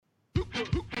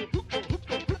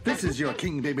This is your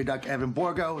King Baby Duck Evan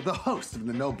Borgo, the host of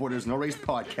the No Borders No Race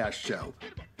podcast show.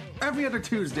 Every other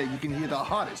Tuesday, you can hear the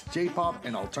hottest J-pop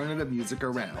and alternative music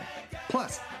around.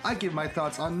 Plus, I give my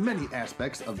thoughts on many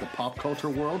aspects of the pop culture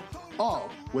world,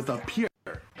 all with a pure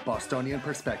Bostonian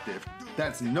perspective.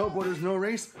 That's No Borders No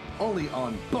Race, only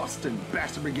on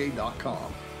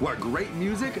BostonBastardBrigade.com, where great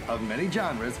music of many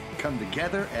genres come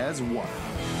together as one.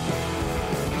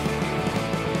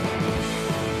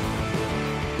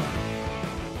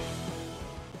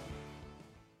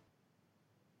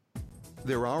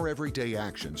 There are everyday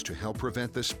actions to help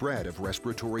prevent the spread of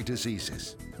respiratory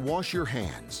diseases. Wash your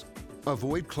hands.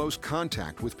 Avoid close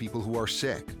contact with people who are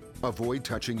sick. Avoid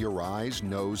touching your eyes,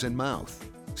 nose, and mouth.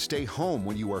 Stay home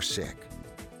when you are sick.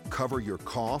 Cover your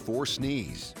cough or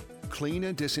sneeze. Clean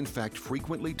and disinfect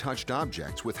frequently touched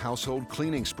objects with household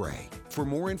cleaning spray. For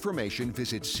more information,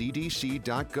 visit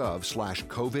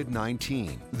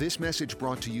cdc.gov/COVID-19. This message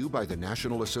brought to you by the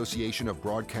National Association of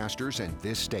Broadcasters and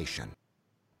this station.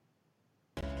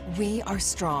 We are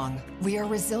strong, we are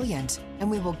resilient, and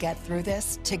we will get through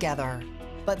this together.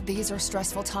 But these are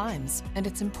stressful times, and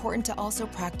it's important to also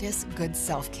practice good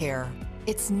self-care.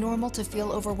 It's normal to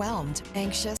feel overwhelmed,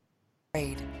 anxious,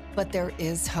 afraid, but there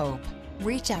is hope.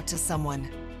 Reach out to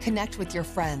someone, connect with your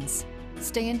friends,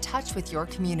 stay in touch with your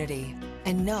community,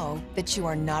 and know that you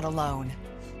are not alone.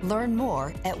 Learn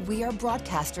more at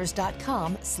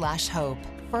wearebroadcasters.com/hope,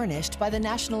 furnished by the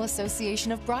National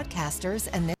Association of Broadcasters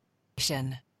and this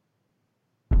station.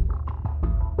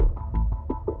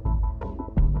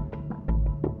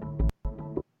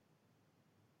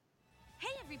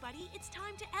 It's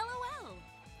time to LOL.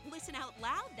 Listen out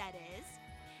loud, that is.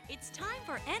 It's time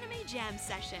for Anime Jam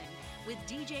Session with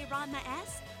DJ Ranma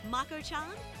S,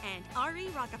 Mako-chan, and Ari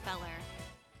Rockefeller.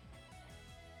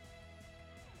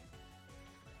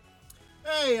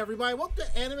 Hey everybody, welcome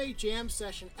to Anime Jam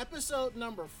Session, episode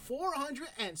number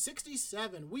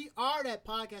 467. We are that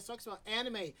podcast that talks about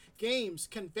anime, games,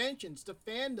 conventions, the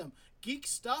fandom, geek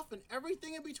stuff, and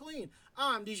everything in between.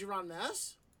 I'm DJ Ranma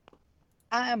S.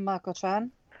 I am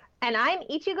Mako-chan. And I'm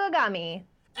Ichigo Gami.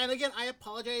 And again, I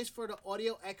apologize for the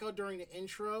audio echo during the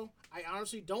intro. I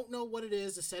honestly don't know what it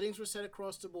is. The settings were set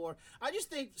across the board. I just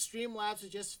think Streamlabs is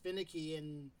just finicky,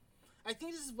 and I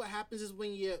think this is what happens is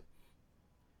when you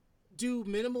do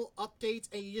minimal updates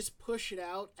and you just push it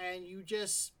out and you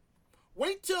just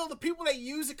wait till the people that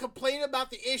use it complain about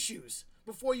the issues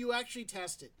before you actually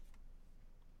test it.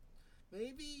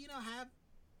 Maybe, have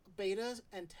beta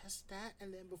and test that,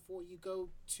 and then before you go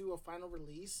to a final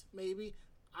release, maybe.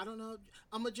 I don't know.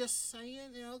 I'm just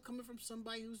saying, coming from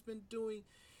somebody who's been doing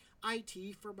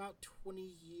IT for about 20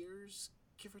 years,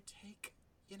 give or take,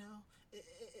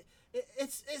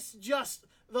 it's just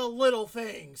the little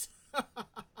things.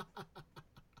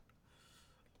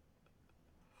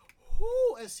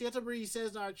 Whoo, as Santa Marie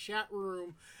says in our chat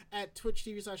room at Twitch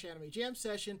TV/Anime Jam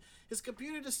Session, his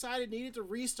computer decided needed to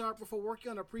restart before working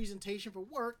on a presentation for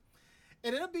work. It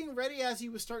ended up being ready as he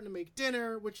was starting to make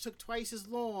dinner, which took twice as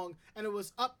long, and it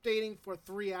was updating for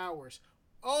 3 hours.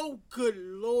 Oh, good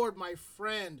Lord, my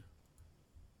friend.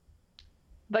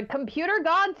 The computer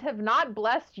gods have not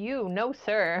blessed you, no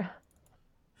sir.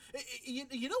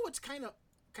 You know what's kind of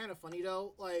funny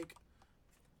though? Like,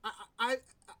 I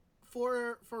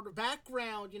for the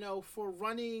background, for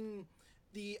running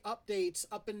the updates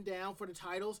up and down for the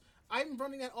titles, I'm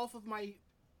running that off of my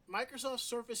Microsoft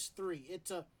Surface 3.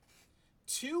 It's a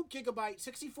 2 gigabyte,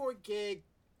 64 gig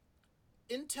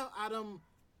Intel Atom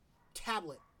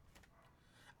tablet.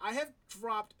 I have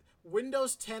dropped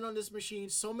Windows 10 on this machine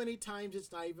so many times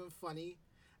it's not even funny.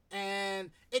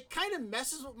 And it kind of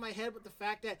messes with my head with the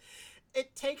fact that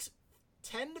it takes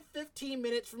 10 to 15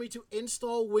 minutes for me to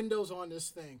install Windows on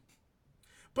this thing.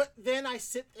 But then I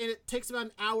sit and it takes about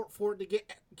an hour for it to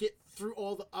get through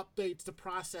all the updates, the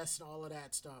process, and all of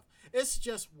that stuff. It's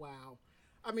just wow.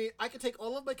 I mean, I could take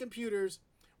all of my computers,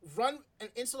 run and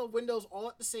install Windows all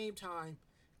at the same time.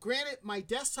 Granted, my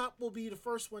desktop will be the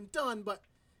first one done, but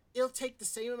it'll take the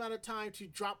same amount of time to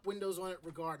drop Windows on it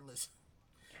regardless.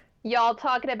 Y'all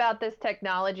talking about this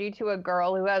technology to a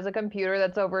girl who has a computer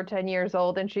that's over 10 years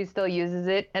old and she still uses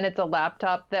it, and it's a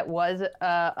laptop that was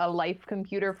a life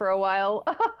computer for a while.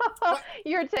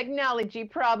 Your technology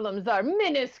problems are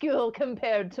minuscule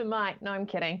compared to mine. No, I'm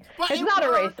kidding. But it's not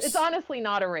a race. It's honestly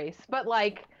not a race. But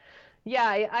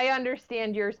yeah, I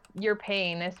understand your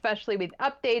pain, especially with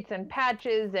updates and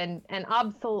patches and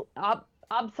obsolescence.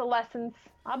 Obsolescence?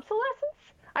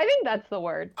 I think that's the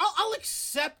word. I'll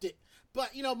accept it.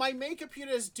 But, my main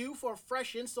computer is due for a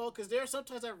fresh install because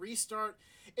sometimes I restart.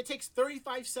 It takes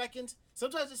 35 seconds.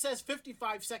 Sometimes it says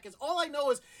 55 seconds. All I know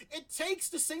is it takes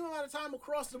the same amount of time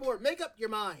across the board. Make up your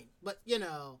mind. But,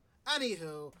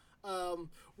 anywho,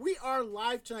 we are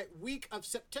live tonight, week of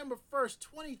September 1st,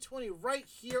 2020, right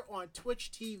here on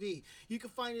Twitch TV. You can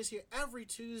find us here every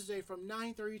Tuesday from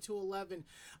 9:30 to 11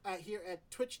 here at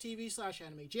Twitch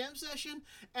TV/Anime Jam Session.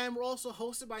 And we're also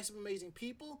hosted by some amazing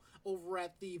people over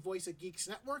at the Voice of Geeks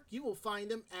Network. You will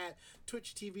find them at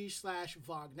Twitch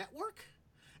TV/VOG Network.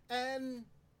 And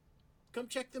come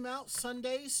check them out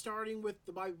Sundays, starting with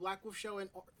the Bobby Black Wolf Show and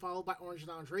followed by Orange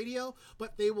Lounge Radio.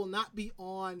 But they will not be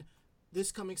on this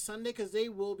coming Sunday because they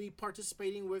will be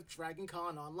participating with Dragon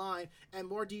Con Online, and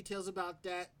more details about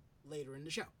that later in the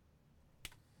show.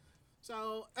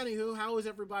 So, anywho, how is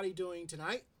everybody doing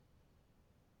tonight?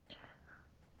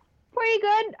 Pretty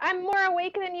good. I'm more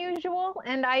awake than usual,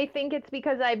 and I think it's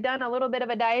because I've done a little bit of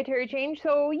a dietary change,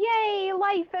 so yay,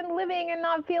 life and living and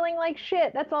not feeling like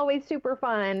shit. That's always super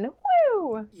fun.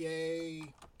 Woo! Yay.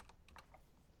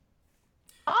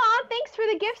 Aw, thanks for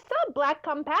the gift sub, Black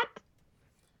Compact.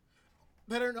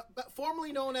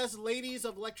 Formerly known as Ladies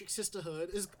of Electric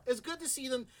Sisterhood. It's good to see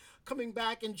them coming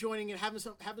back and joining and having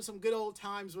some good old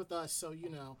times with us. So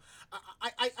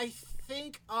I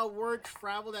think our word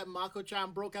traveled that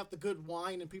Mako-chan broke out the good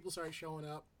wine and people started showing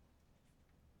up.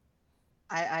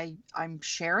 I'm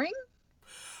sharing.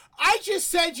 I just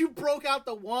said you broke out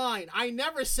the wine. I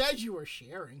never said you were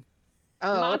sharing.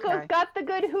 Oh, Mako's okay. got the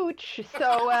good hooch,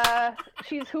 so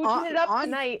she's hooching it up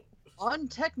tonight. On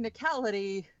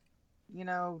technicality,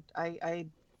 I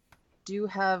do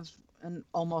have an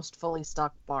almost fully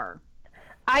stocked bar.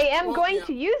 I am going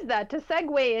to use that to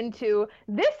segue into,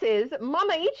 this is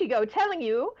Mama Ichigo telling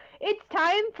you it's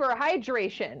time for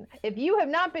hydration. If you have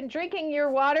not been drinking your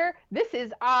water, this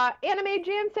is Anime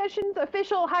Jam Session's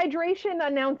official hydration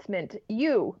announcement.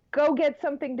 You, go get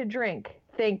something to drink.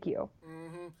 Thank you.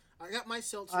 Mm-hmm. I got my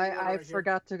seltzer. I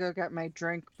forgot to go get my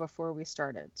drink before we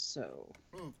started, so...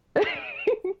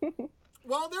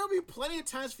 Well, there'll be plenty of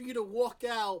times for you to walk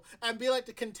out and be like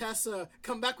the Contessa,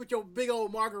 come back with your big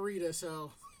old margarita,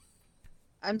 so...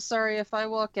 I'm sorry, if I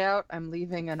walk out, I'm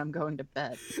leaving and I'm going to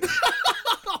bed.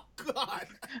 Oh, God!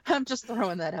 I'm just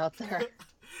throwing that out there.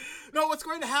 No, what's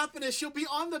going to happen is she'll be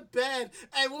on the bed,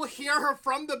 and we'll hear her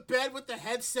from the bed with the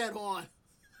headset on.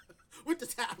 With the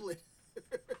tablet.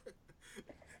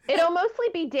 It'll mostly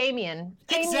be Damien.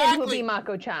 Damien will be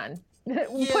Mako-chan.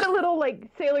 We'll put a little,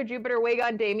 Sailor Jupiter wig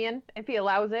on Damien, if he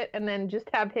allows it, and then just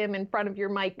have him in front of your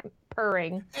mic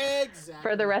purring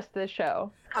for the rest of the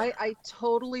show. I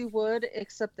totally would,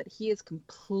 except that he is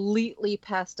completely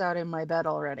passed out in my bed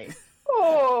already.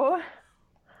 Oh.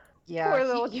 Yeah. Poor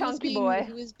little chunky boy.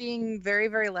 He was being very,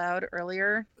 very loud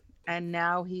earlier, and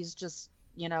now he's just,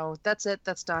 that's it,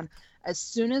 that's done. As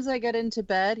soon as I get into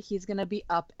bed, he's going to be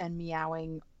up and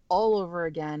meowing all over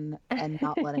again and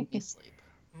not letting me sleep.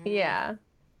 Yeah.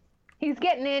 He's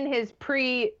getting in his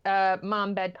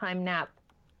pre-mom bedtime nap.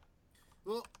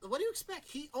 Well, what do you expect?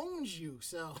 He owns you,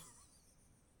 so...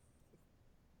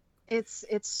 It's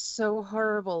so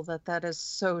horrible that is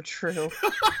so true.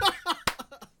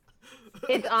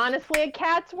 It's honestly a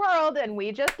cat's world, and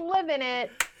we just live in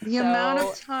it. The amount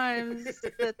of times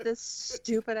that this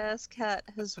stupid-ass cat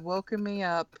has woken me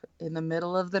up in the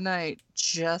middle of the night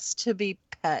just to be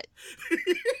pet.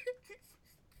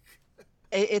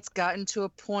 It's gotten to a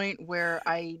point where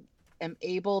I am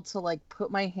able to put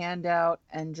my hand out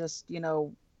and just,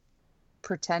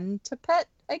 pretend to pet,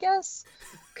 I guess.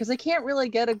 Because I can't really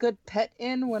get a good pet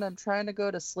in when I'm trying to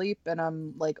go to sleep and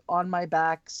I'm on my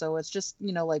back. So it's just,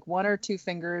 one or two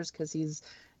fingers because he's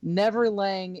never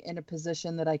laying in a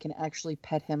position that I can actually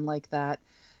pet him like that.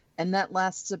 And that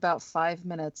lasts about 5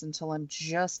 minutes until I'm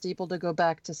just able to go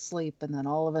back to sleep. And then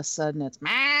all of a sudden it's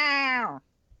meow.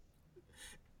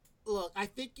 Look, I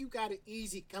think you got it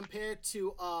easy compared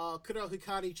to Kuro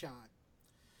Hikari-chan.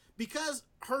 Because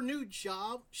her new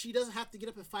job, she doesn't have to get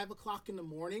up at 5 o'clock in the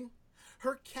morning.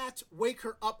 Her cats wake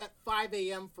her up at 5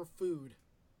 a.m. for food.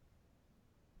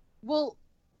 Well,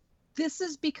 this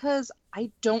is because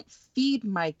I don't feed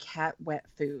my cat wet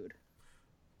food.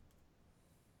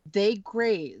 They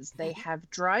graze. They have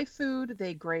dry food.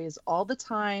 They graze all the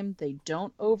time. They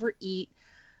don't overeat.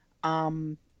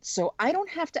 So I don't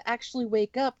have to actually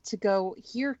wake up to go,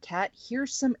 here, cat,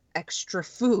 here's some extra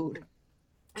food.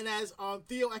 And as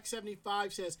Theo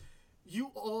X75 says,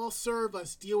 you all serve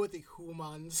us, deal with the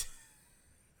humans.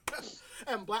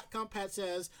 And Black Compact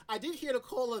says, I did hear the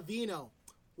call of Vino.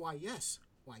 Why, yes,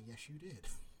 you did.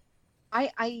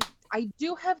 I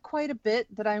do have quite a bit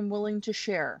that I'm willing to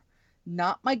share.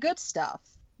 Not my good stuff,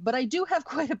 but I do have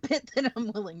quite a bit that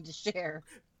I'm willing to share.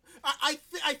 I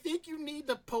think you need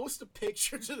to post a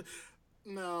picture to the...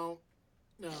 No.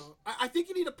 I think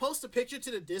you need to post a picture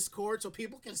to the Discord so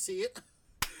people can see it.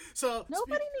 So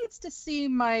Nobody needs to see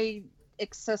my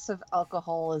excessive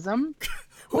alcoholism.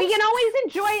 We can always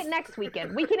enjoy it next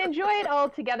weekend. We can enjoy it all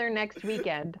together next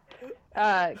weekend.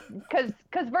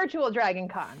 Cause Virtual Dragon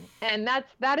Con, and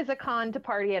that is a con to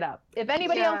party it up. If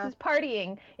anybody else is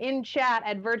partying in chat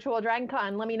at Virtual Dragon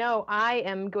Con, let me know. I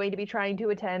am going to be trying to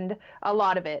attend a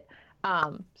lot of it.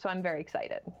 So I'm very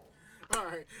excited. All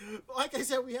right. Like I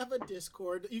said, we have a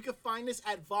Discord. You can find us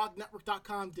at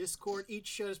vognetwork.com Discord. Each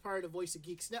show is part of the Voice of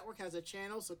Geeks Network, has a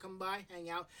channel, so come by, hang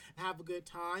out, and have a good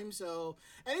time. So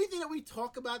anything that we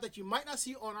talk about that you might not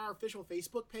see on our official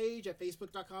Facebook page at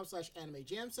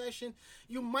facebook.com/animejamsession,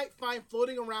 you might find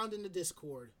floating around in the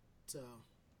Discord. So,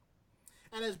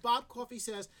 and as Bob Coffey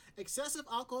says, excessive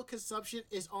alcohol consumption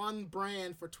is on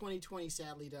brand for 2020,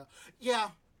 sadly, though.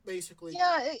 Yeah, basically.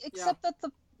 Yeah, except that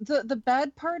the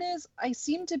bad part is I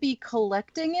seem to be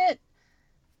collecting it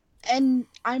and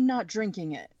I'm not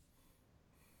drinking it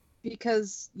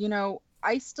because,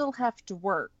 I still have to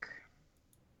work.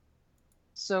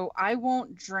 So I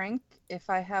won't drink if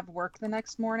I have work the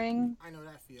next morning. I know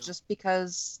that feel. Just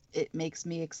because it makes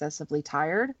me excessively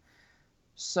tired.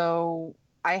 So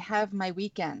I have my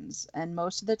weekends, and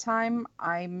most of the time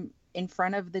I'm in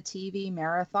front of the TV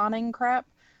marathoning crap.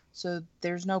 So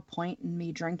there's no point in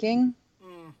me drinking.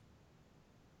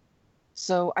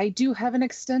 So I do have an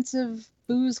extensive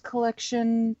booze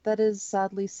collection that is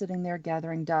sadly sitting there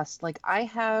gathering dust. Like, I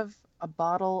have a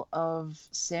bottle of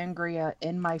sangria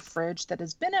in my fridge that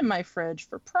has been in my fridge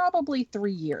for probably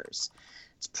 3 years.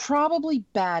 It's probably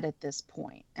bad at this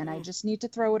point, and I just need to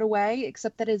throw it away,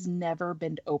 except that it has never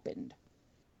been opened.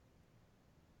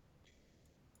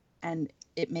 And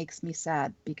it makes me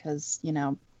sad because,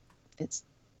 it's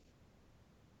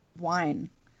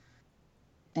wine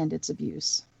and it's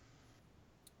abuse.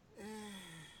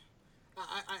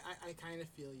 I kind of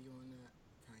feel you on that,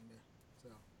 kind of. So,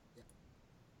 yeah.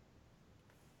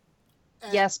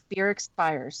 And yes, beer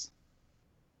expires.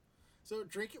 So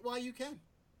drink it while you can.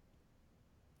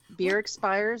 Beer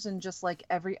expires, and just like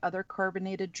every other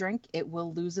carbonated drink, it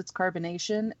will lose its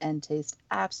carbonation and taste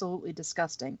absolutely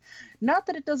disgusting. Not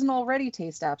that it doesn't already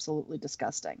taste absolutely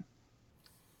disgusting.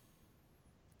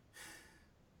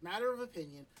 Matter of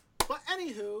opinion. But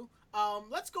anywho,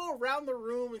 let's go around the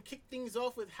room and kick things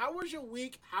off with how was your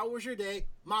week? How was your day?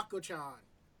 Mako-chan.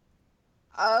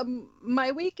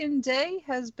 My week and day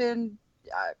has been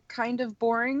kind of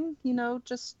boring,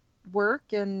 just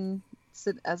work and,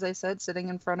 as I said, sitting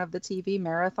in front of the TV,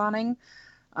 marathoning,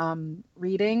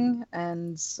 reading,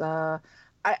 and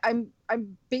I'm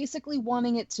basically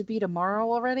wanting it to be tomorrow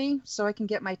already so I can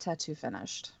get my tattoo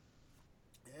finished.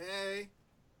 Hey.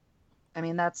 I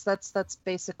mean, that's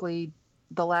basically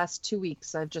the last 2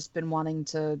 weeks. I've just been wanting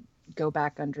to go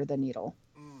back under the needle.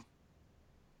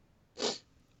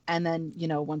 And then,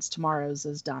 once tomorrow's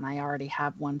is done, I already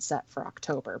have one set for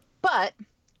October. But,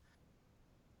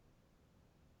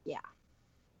 yeah.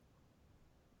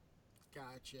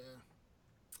 Gotcha.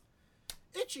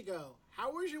 Ichigo,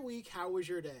 how was your week? How was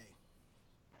your day?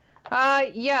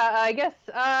 I guess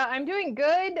I'm doing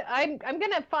good. I'm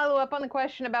gonna follow up on the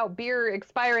question about beer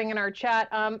expiring in our chat.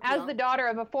 As the daughter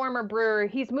of a former brewer,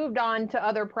 he's moved on to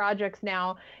other projects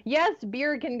now. Yes,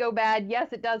 beer can go bad.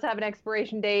 Yes, it does have an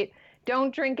expiration date.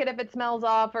 Don't drink it if it smells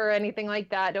off or anything like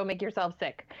that. Don't make yourself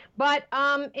sick. But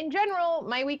in general,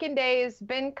 my weekend day has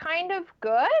been kind of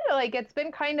good. Like, it's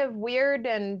been kind of weird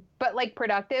but like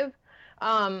productive.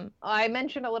 I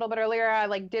mentioned a little bit earlier, I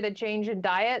did a change in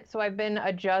diet. So I've been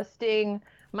adjusting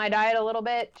my diet a little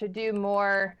bit to do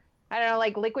more, I don't know,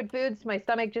 like liquid foods. My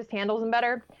stomach just handles them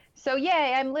better. So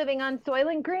yay, I'm living on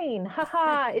Soylent Green.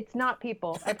 Haha, it's not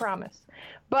people, I promise.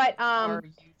 But, are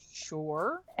you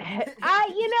sure? Have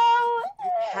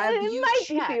you might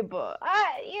checked? be people.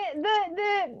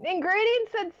 The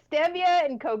ingredients said stevia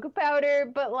and cocoa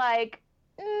powder, but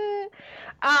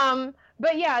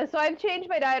but yeah, so I've changed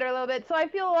my diet a little bit, so I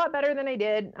feel a lot better than I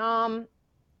did.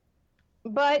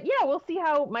 But yeah, we'll see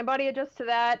how my body adjusts to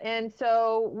that. And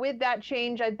so with that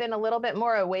change, I've been a little bit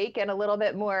more awake and a little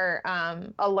bit more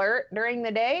alert during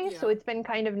the day. Yeah. So it's been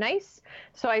kind of nice.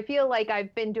 So I feel like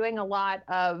I've been doing a lot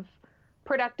of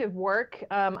productive work.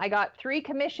 I got 3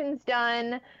 commissions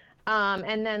done.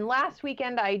 And then last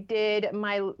weekend I did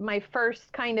my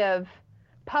first kind of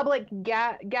public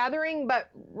gathering,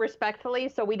 but respectfully.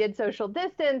 So we did social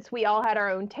distance. We all had our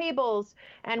own tables,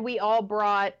 and we all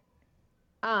brought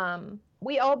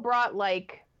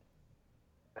like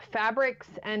fabrics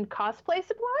and cosplay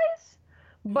supplies.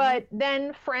 But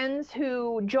then friends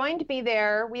who joined me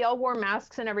there, we all wore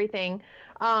masks and everything.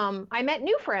 I met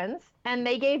new friends, and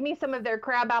they gave me some of their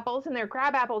crab apples in their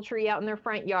crab apple tree out in their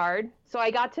front yard. So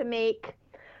I got to make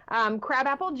crab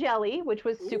apple jelly, which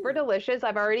was super delicious.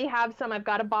 I've already have some. I've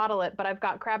got to bottle it, but I've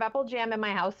got crab apple jam in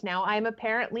my house now. I'm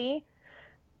apparently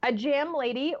a jam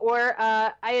lady, or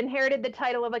I inherited the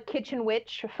title of a kitchen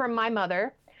witch from my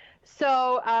mother.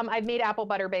 So I've made apple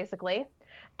butter, basically.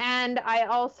 And I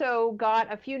also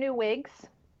got a few new wigs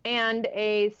and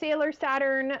a Sailor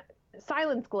Saturn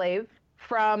silence glaive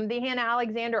from the Hannah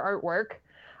Alexander artwork.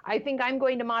 I think I'm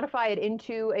going to modify it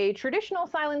into a traditional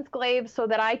silence glaive so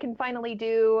that I can finally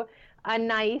do a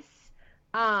nice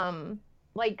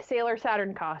like Sailor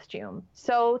Saturn costume.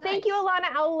 So thank you,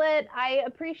 Alana Owlett. I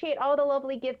appreciate all the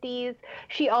lovely gifties.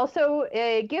 She also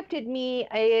gifted me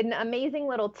an amazing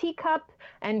little teacup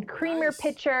and creamer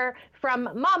pitcher from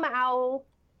Mama Owl,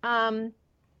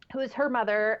 who is her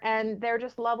mother, and they're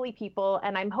just lovely people.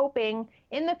 And I'm hoping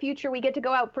in the future we get to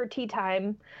go out for tea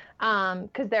time,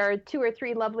 because there are 2 or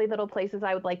 3 lovely little places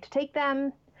I would like to take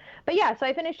them. But yeah, so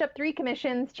I finished up 3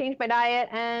 commissions, changed my diet,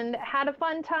 and had a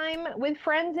fun time with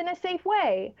friends in a safe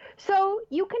way. So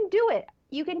you can do it.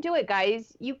 You can do it,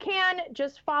 guys. You can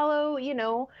just follow,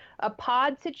 a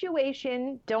pod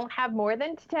situation. Don't have more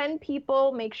than 10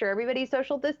 people. Make sure everybody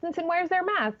social distance and wears their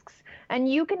masks.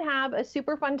 And you can have a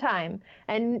super fun time.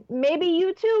 And maybe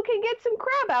you too can get some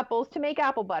crab apples to make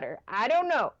apple butter. I don't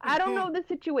know. I don't know the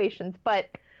situations, but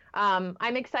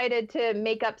I'm excited to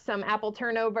make up some apple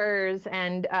turnovers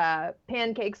and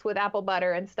pancakes with apple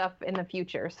butter and stuff in the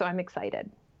future. So I'm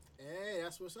excited. Hey,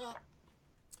 that's what's up.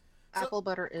 Apple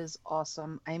butter is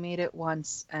awesome. I made it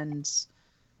once and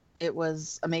it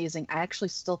was amazing. I actually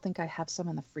still think I have some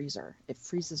in the freezer. It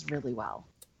freezes really well.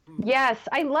 Yes,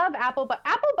 I love apple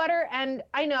butter, and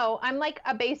I know I'm like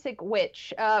a basic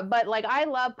witch, but like I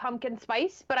love pumpkin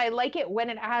spice, but I like it when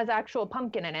it has actual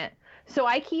pumpkin in it. So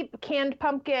I keep canned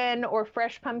pumpkin or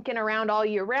fresh pumpkin around all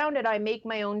year round, and I make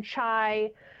my own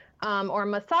chai or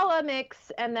masala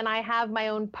mix, and then I have my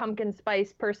own pumpkin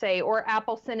spice per se, or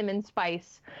apple cinnamon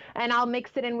spice, and I'll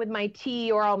mix it in with my tea,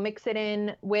 or I'll mix it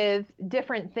in with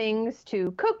different things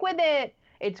to cook with it.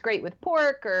 It's great with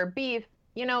pork or beef.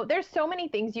 There's so many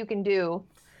things you can do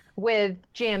with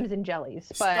jams and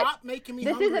jellies, but Stop making me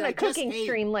this hungry. isn't a cooking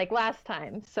stream like last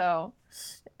time, so.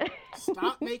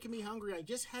 Stop making me hungry. I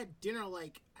just had dinner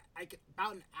like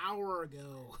about an hour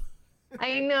ago.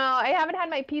 I know. I haven't had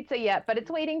my pizza yet, but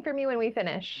it's waiting for me when we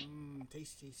finish.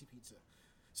 Tasty pizza.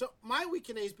 So my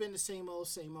weekend has been the same old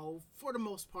for the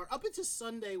most part. Up until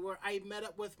Sunday, where I met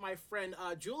up with my friend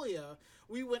Julia.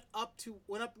 We went up to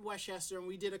Westchester and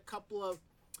we did a couple of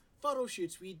photo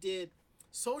shoots. We did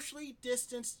socially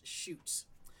distanced shoots.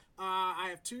 I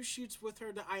have 2 shoots with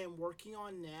her that I am working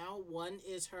on now. One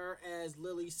is her as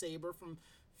Lily Saber from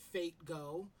Fate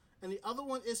Go, and the other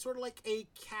one is sort of like a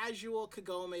casual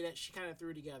Kagome that she kind of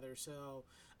threw together. So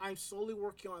I'm slowly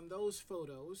working on those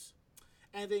photos.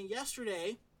 And then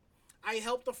yesterday, I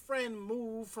helped a friend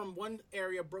move from one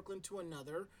area of Brooklyn to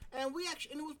another, and it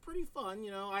was pretty fun.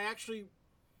 I actually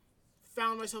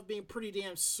found myself being pretty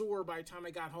damn sore by the time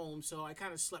I got home, so I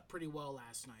kind of slept pretty well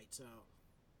last night. So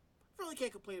I really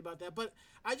can't complain about that. But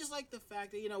I just like the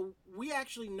fact that we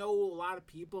actually know a lot of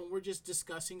people, and we're just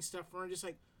discussing stuff, and we're just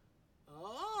like,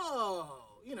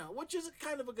 which is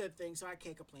kind of a good thing. So I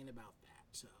can't complain about that.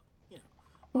 So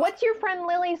What's your friend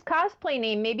Lily's cosplay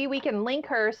name? Maybe we can link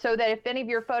her so that if any of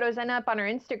your photos end up on her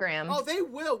Instagram. Oh, they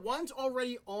will. One's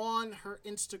already on her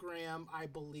Instagram, I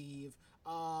believe.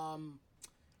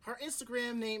 Her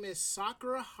Instagram name is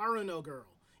Sakura Haruno Girl.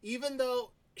 Even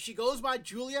though she goes by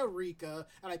Julia Rika,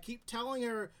 and I keep telling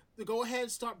her to go ahead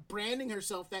and start branding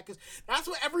herself that, because that's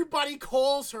what everybody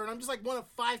calls her, and I'm just like one of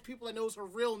 5 people that knows her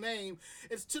real name.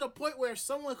 It's to the point where if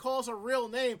someone calls her real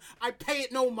name, I pay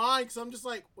it no mind, because I'm just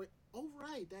like, wait, oh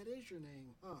right, that is your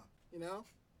name,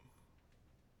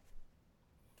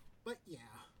 But yeah.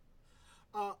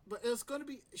 But it's going to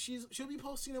be, she'll be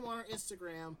posting them on her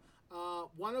Instagram.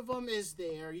 One of them is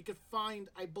there. You can find,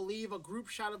 I believe, a group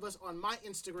shot of us on my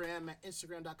Instagram at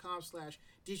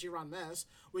instagram.com/DJRonMess,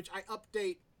 which I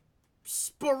update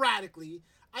sporadically.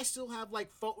 I still have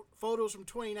like photos from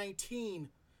 2019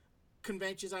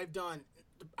 conventions I've done.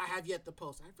 I have yet to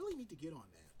post. I really need to get on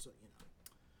that. So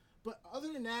But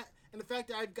other than that, and the fact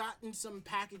that I've gotten some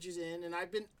packages in, and I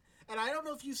don't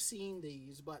know if you've seen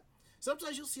these, but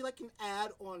sometimes you'll see like an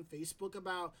ad on Facebook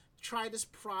about try this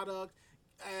product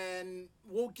and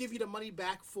we'll give you the money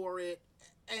back for it.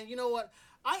 And you know what?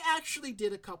 I actually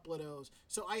did a couple of those.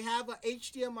 So I have a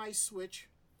HDMI switch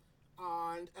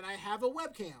on, and I have a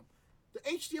webcam. The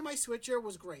HDMI switcher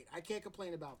was great. I can't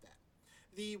complain about that.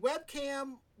 The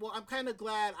webcam, well, I'm kind of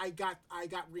glad I got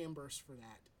reimbursed for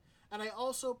that. And I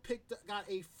also got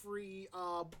a free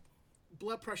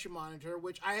blood pressure monitor,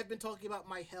 which I have been talking about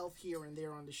my health here and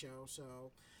there on the show.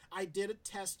 So I did a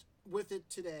test with it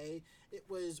today. It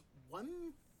was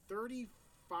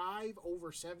 135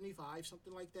 over 75,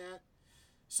 something like that.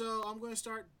 So I'm going to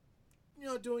start,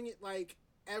 doing it like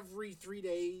every 3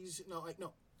 days. No,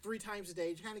 3 times a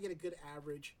day to kind of get a good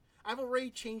average. I've already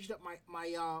changed up my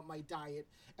diet,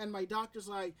 and my doctor's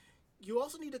like, you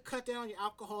also need to cut down your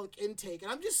alcoholic intake.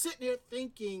 And I'm just sitting there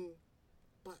thinking,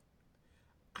 but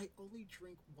I only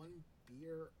drink 1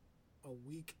 beer a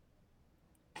week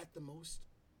at the most,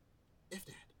 if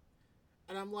that.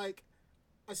 And I'm like,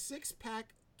 a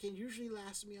 6-pack can usually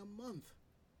last me a month,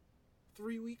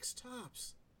 3 weeks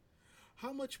tops.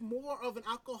 How much more of an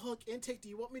alcoholic intake do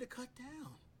you want me to cut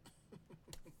down?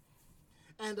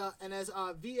 And as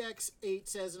VX8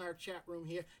 says in our chat room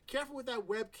here, careful with that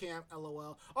webcam,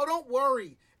 LOL. Oh, don't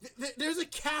worry. There's a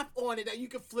cap on it that you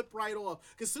can flip right off.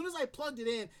 Because as soon as I plugged it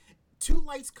in, 2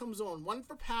 lights comes on. One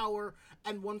for power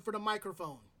and one for the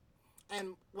microphone.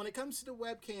 And when it comes to the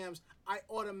webcams, I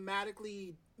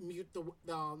automatically mute the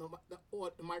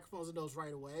microphones in those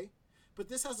right away. But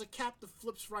this has a cap that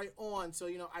flips right on. So,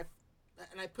 I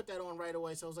put that on right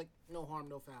away. So I was like, no harm,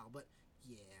 no foul. But,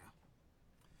 yeah.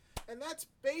 And that's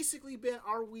basically been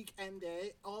our weekend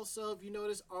day. Also, if you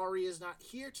notice, Ari is not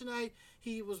here tonight.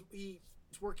 He's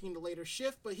working the later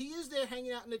shift, but he is there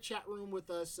hanging out in the chat room with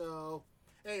us. So,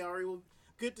 hey, Ari,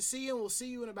 good to see you, and we'll see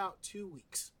you in about 2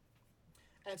 weeks.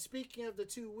 And speaking of the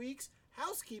 2 weeks,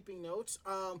 housekeeping notes.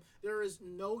 There is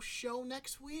no show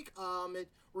next week.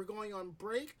 We're going on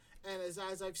break, and as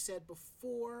I've said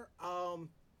before,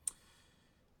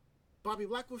 Bobby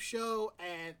Blackwolf Show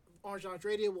and Orange Lounge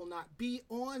Radio will not be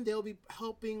on. They'll be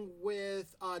helping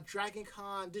with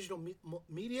DragonCon Digital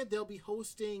Media. They'll be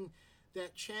hosting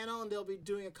that channel, and they'll be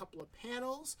doing a couple of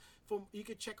panels. You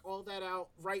can check all that out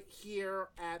right here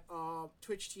at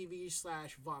Twitch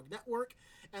TV/VOG Network.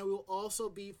 And we'll also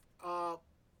be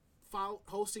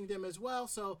hosting them as well.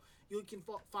 So you can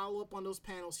follow up on those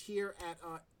panels here at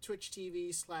Twitch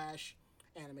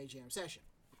TV/Anime Jam Session.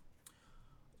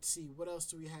 Let's see, what else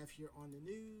do we have here on the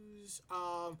news?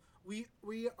 We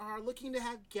are looking to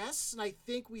have guests, and I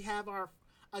think we have a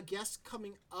guest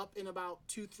coming up in about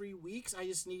 2-3 weeks. I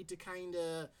just need to kind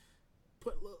of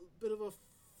put a little bit of a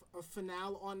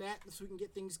finale on that so we can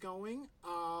get things going.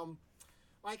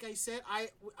 Like I said, I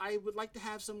would like to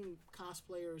have some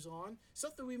cosplayers on.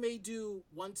 Something we may do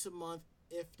once a month,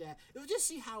 if that. We'll just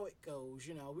see how it goes,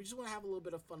 We just want to have a little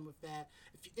bit of fun with that.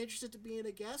 If you're interested to being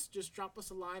a guest, just drop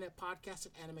us a line at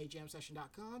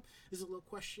podcast@animejamsession.com. There's a little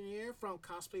questionnaire from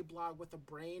Cosplay Blog with a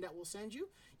Brain that we'll send you.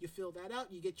 You fill that out.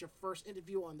 You get your first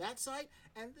interview on that site.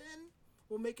 And then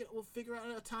we'll figure out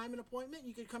a time and appointment.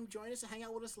 You can come join us and hang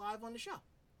out with us live on the show.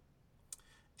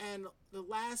 And the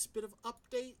last bit of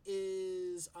update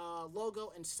is logo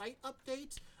and site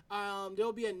updates.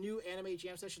 There'll be a new Anime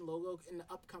Jam Session logo in the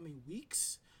upcoming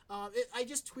weeks. I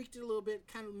just tweaked it a little bit,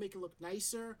 kind of make it look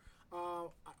nicer. I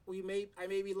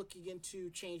may be looking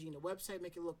into changing the website,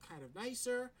 make it look kind of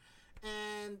nicer.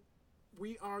 And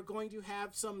we are going to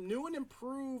have some new and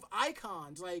improved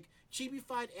icons, like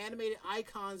chibi-fied animated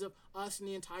icons of us and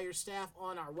the entire staff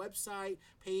on our website,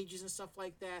 pages and stuff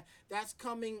like that. That's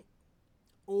coming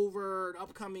over the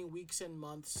upcoming weeks and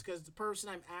months, because the person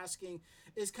I'm asking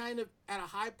is kind of at a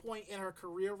high point in her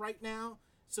career right now.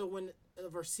 So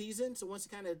of her season, so once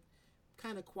it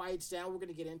kind of quiets down, we're going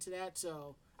to get into that.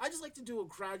 So I just like to do a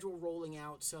gradual rolling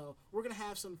out. So we're going to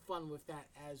have some fun with that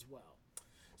as well.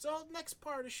 So next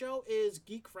part of the show is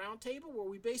Geek Roundtable, where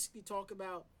we basically talk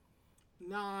about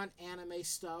non-anime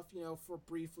stuff, for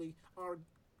briefly, our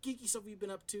geeky stuff we've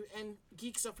been up to, and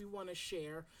geek stuff we want to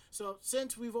share. So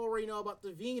since we've already know about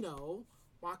the Vino,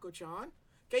 Mako-chan,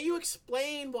 can you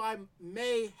explain why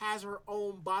May has her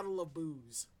own bottle of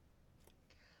booze?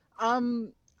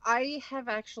 I have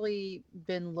actually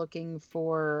been looking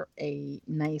for a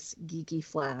nice geeky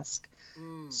flask.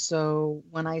 So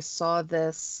when I saw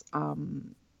this,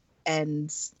 and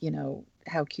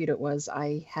how cute it was,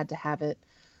 I had to have it.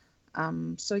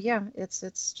 So yeah,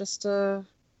 it's just a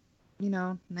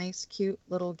nice, cute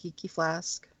little geeky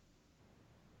flask.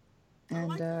 And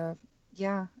like that.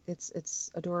 Yeah,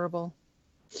 it's adorable.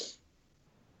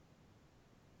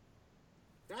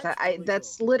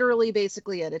 That's cool. literally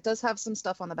basically it. It does have some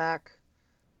stuff on the back.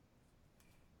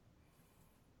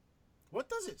 What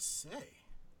does it say?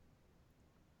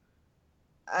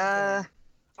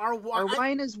 Our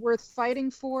wine is worth fighting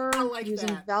for. I like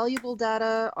using that. valuable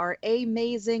data. Our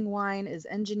amazing wine is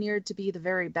engineered to be the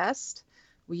very best.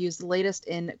 We use the latest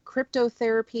in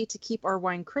cryptotherapy to keep our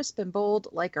wine crisp and bold,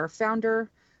 like our founder.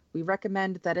 We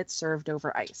recommend that it's served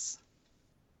over ice.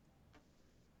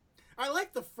 I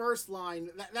like the first line.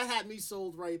 That had me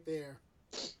sold right there.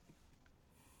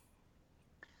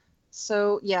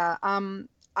 So yeah,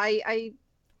 I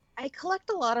collect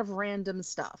a lot of random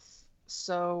stuff.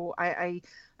 So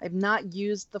I've not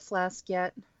used the flask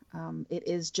yet. It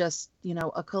is just,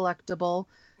 a collectible.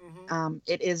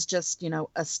 It is just,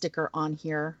 a sticker on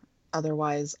here.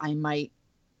 Otherwise, I might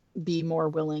be more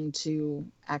willing to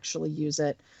actually use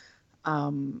it.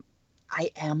 I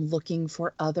am looking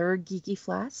for other geeky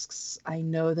flasks. I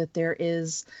know that there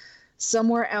is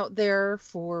somewhere out there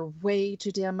for way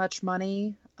too damn much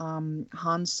money.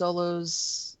 Han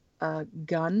Solo's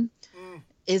gun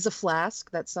is a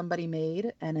flask that somebody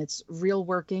made, and it's real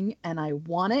working, and I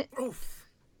want it. Oof.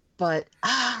 But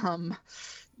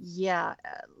yeah,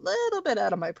 a little bit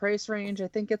out of my price range. I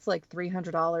think it's like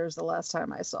 $300 the last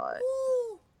time I saw it.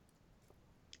 Ooh.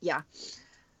 Yeah,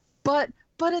 but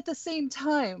at the same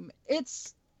time,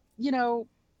 it's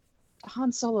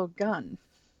Han Solo gun.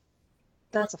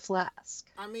 That's a flask.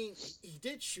 I mean, he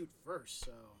did shoot first,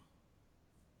 so.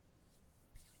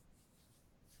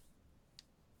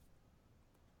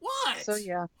 What? So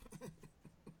yeah.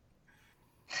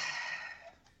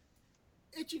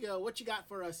 Ichigo, what you got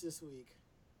for us this week?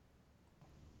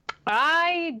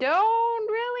 I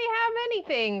don't really have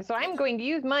anything, so I'm going to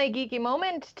use my geeky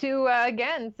moment to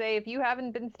again say, if you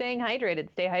haven't been staying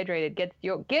hydrated, stay hydrated.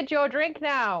 Get your drink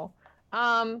now.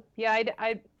 Yeah,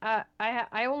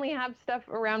 I only have stuff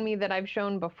around me that I've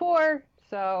shown before,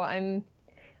 so I'm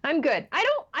good. I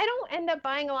don't end up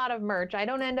buying a lot of merch. I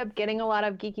don't end up getting a lot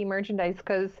of geeky merchandise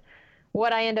because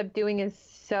what I end up doing is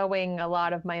sewing a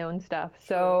lot of my own stuff.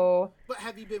 So. But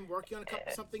have you been working on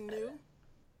something new?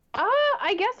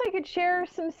 I guess I could share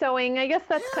some sewing. I guess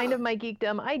that's kind Yeah. of my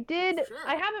geekdom. Sure.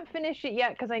 I haven't finished it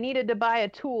yet because I needed to buy a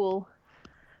tool.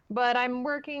 But I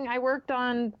worked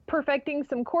on perfecting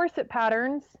some corset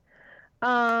patterns.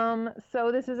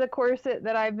 So this is a corset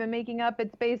that I've been making up.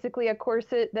 It's basically a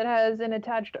corset that has an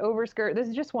attached overskirt. This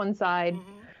is just one side.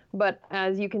 But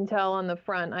as you can tell on the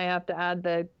front, I have to add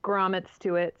the grommets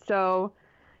to it. So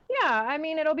yeah, I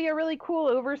mean, it'll be a really cool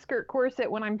overskirt corset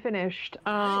when I'm finished.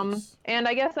 Nice. And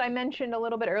I guess I mentioned a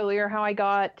little bit earlier how I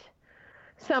got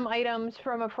some items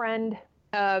from a friend,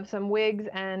 some wigs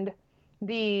and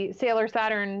the Sailor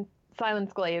Saturn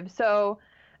Silence Glaive. So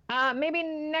maybe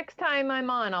next time I'm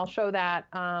on, I'll show that.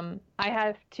 I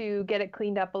have to get it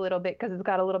cleaned up a little bit because it's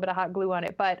got a little bit of hot glue on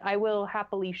it, but I will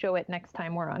happily show it next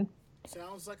time we're on.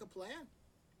 Sounds like a plan.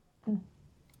 All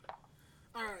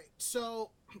right,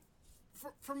 so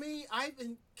for me, I've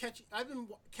been catching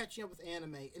up with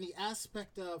anime in the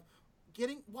aspect of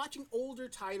watching older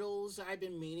titles I've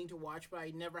been meaning to watch, but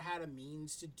I never had a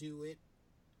means to do it,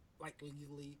 like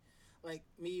legally. Like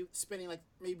me spending like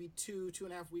maybe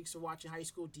 2.5 weeks of watching High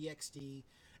School DxD,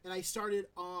 and I started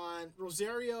on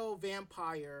Rosario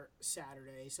Vampire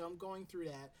Saturday, so I'm going through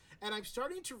that, and I'm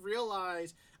starting to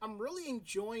realize I'm really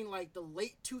enjoying like the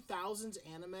late 2000s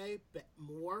anime but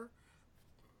more.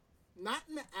 Not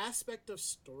in the aspect of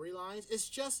storylines, it's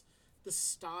just the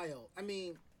style. I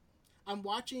mean, I'm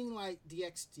watching like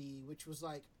DxD, which was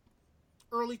like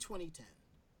early 2010.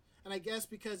 And I guess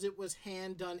because it was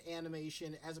hand-done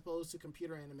animation as opposed to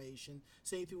computer animation.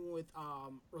 Same thing with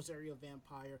Rosario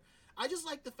Vampire. I just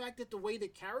like the fact that the way the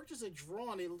characters are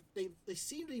drawn, they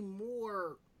seem to be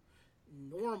more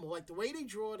normal. Like the way they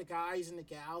draw the guys and the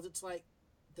gals, it's like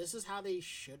this is how they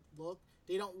should look.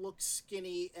 They don't look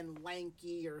skinny and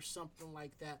lanky or something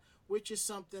like that, which is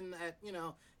something that,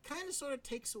 kind of sort of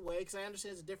takes away, because I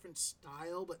understand it's a different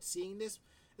style, but seeing this,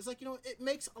 it's like, it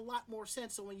makes a lot more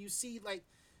sense. So when you see, like,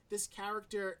 this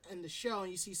character in the show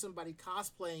and you see somebody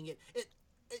cosplaying it, it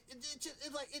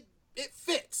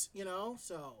fits,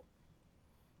 so.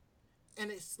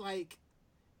 And it's like,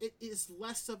 it is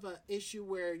less of an issue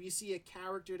where you see a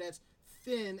character that's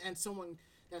thin and someone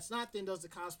that's not thin does the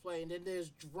cosplay, and then there's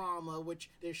drama, which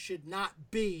there should not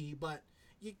be, but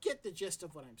you get the gist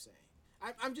of what I'm saying.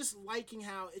 I'm just liking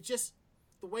how it just,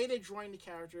 the way they're drawing the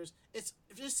characters, it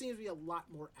just seems to be a lot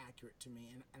more accurate to me,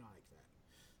 and I like that.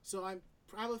 So I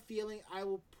have a feeling I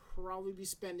will probably be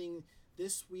spending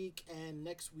this week and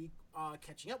next week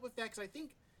catching up with that, because I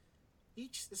think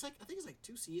it's like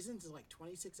 2 seasons, it's like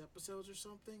 26 episodes or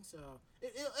something, so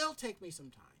it'll take me some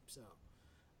time. So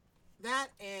that,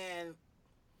 and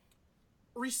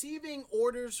receiving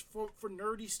orders for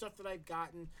nerdy stuff that I've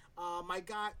gotten. I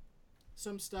got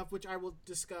some stuff which I will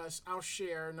discuss. I'll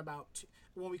share in about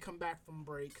when we come back from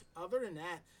break. Other than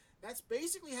that, that's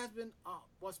basically has been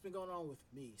what's been going on with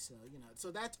me. So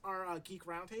so that's our geek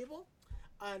roundtable.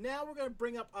 Now we're gonna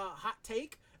bring up a hot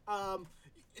take.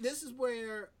 This is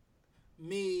where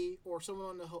me or someone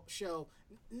on the show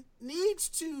needs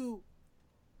to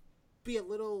be a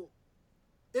little,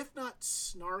 if not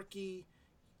snarky,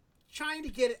 trying to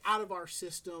get it out of our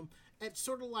system, and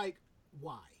sort of like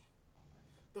why.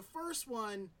 The first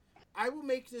one, I will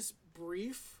make this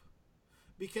brief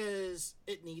because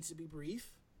it needs to be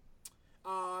brief.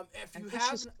 If you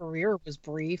have, his career was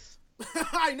brief.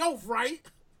 I know, right?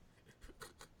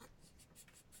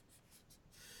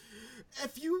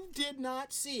 If you did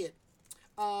not see it,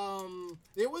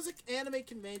 there was an anime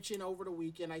convention over the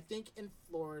weekend, I think in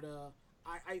Florida.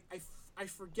 I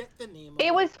forget the name of it.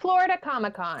 It was Florida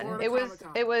Comic-Con. It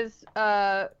was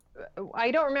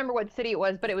I don't remember what city it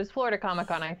was, but it was Florida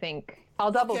Comic-Con, I think.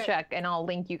 I'll double check and I'll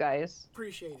link you guys.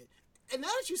 Appreciate it. And now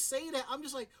that you say that, I'm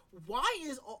just like, why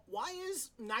is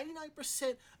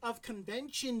 99% of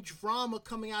convention drama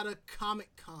coming out of Comic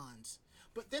Cons?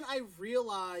 But then I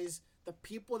realize the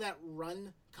people that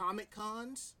run Comic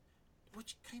Cons,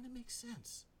 which kind of makes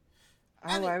sense.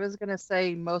 Oh, I was gonna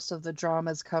say most of the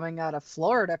drama's coming out of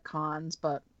Florida cons,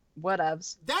 but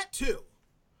whatevs. That too.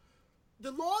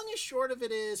 The long and short of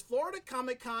it is, Florida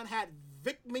Comic Con had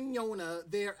Vic Mignogna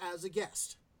there as a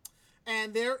guest,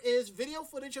 and there is video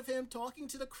footage of him talking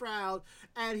to the crowd,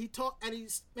 and he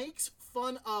makes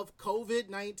fun of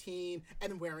COVID-19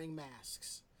 and wearing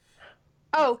masks.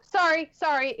 Oh, sorry,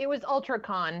 it was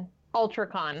UltraCon.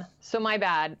 So my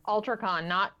bad. UltraCon,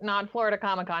 not Florida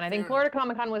Comic-Con. I think Florida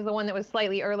Comic-Con was the one that was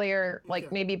slightly earlier,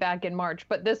 like maybe back in March.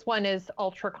 But this one is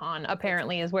UltraCon,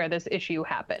 apparently, is where this issue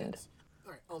happened. Yes.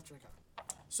 All right, UltraCon.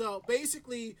 So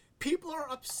basically, people are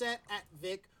upset at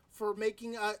Vic for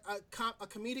making a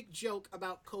comedic joke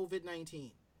about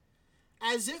COVID-19.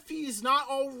 As if he's not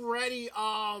already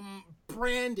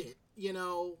branded,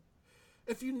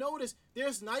 If you notice,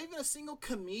 there's not even a single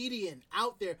comedian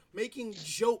out there making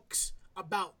jokes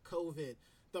about COVID.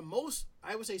 The most,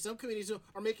 I would say, some comedians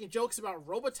are making jokes about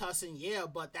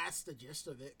Robitussin, but that's the gist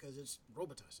of it, because it's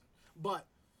Robitussin. But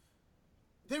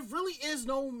there really is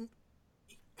no...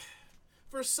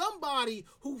 For somebody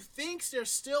who thinks they're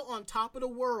still on top of the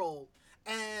world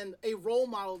and a role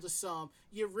model to some,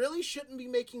 you really shouldn't be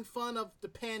making fun of the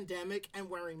pandemic and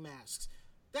wearing masks.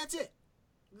 That's it.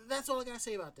 That's all I gotta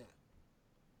say about that.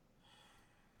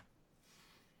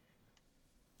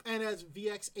 And as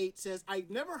VX8 says, I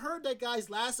never heard that guy's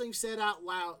last name said out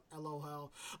loud.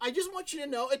 LOL. I just want you to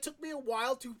know, it took me a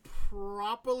while to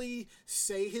properly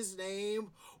say his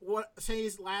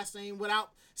last name without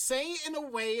saying it in a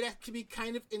way that could be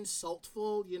kind of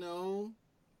insultful,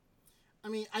 I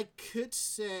mean, I could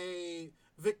say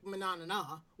Vic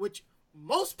Manana, which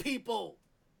most people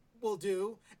will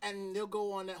do, and they'll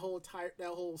go on that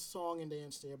whole song and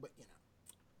dance there, but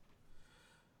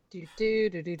Do do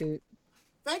do do do.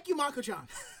 Thank you, Mako-chan.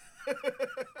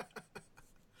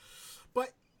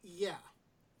 But, yeah.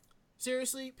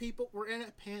 Seriously, people, we're in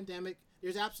a pandemic.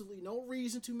 There's absolutely no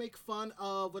reason to make fun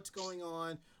of what's going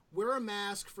on. Wear a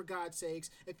mask, for God's sakes.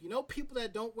 If you know people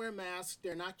that don't wear masks,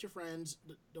 they're not your friends.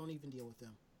 Don't even deal with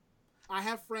them. I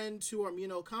have friends who are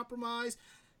immunocompromised.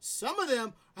 Some of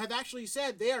them have actually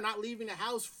said they are not leaving the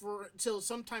house until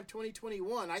sometime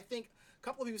 2021. I think a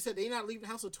couple of people said they're not leaving the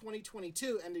house until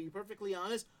 2022. And to be perfectly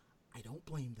honest, I don't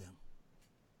blame them.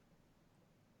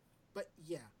 But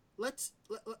yeah, let's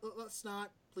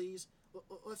not, please,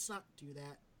 let's not do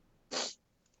that.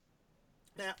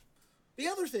 Now, the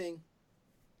other thing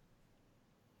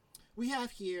we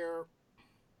have here,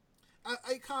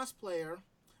 a cosplayer.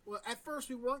 Well, at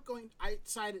first I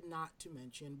decided not to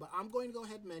mention, but I'm going to go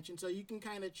ahead and mention so you can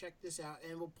kind of check this out,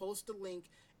 and we'll post a link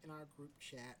in our group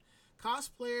chat.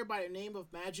 Cosplayer by the name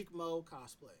of Magic Mo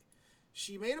Cosplay.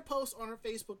 She made a post on her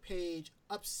Facebook page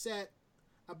upset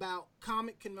about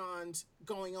Comic Cons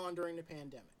going on during the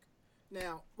pandemic.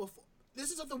 Now, this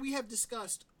is something we have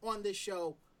discussed on this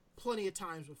show plenty of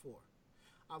times before.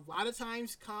 A lot of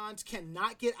times cons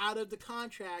cannot get out of the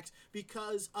contracts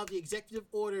because of the executive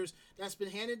orders that's been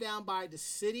handed down by the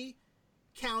city,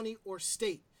 county, or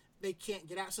state. They can't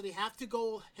get out, so they have to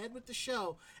go ahead with the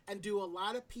show and do a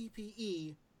lot of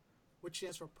PPE, which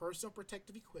stands for Personal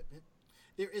Protective Equipment.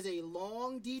 There is a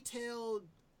long, detailed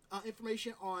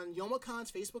information on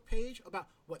Yomacon's Facebook page about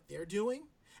what they're doing,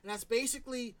 and that's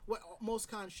basically what most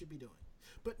cons should be doing.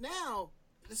 But now,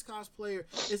 this cosplayer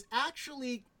is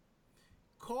actually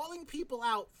calling people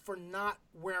out for not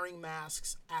wearing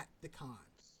masks at the con.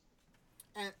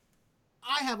 And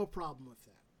I have a problem with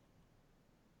that.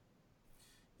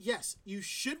 yes, you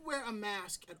should wear a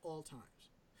mask at all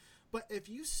times. But if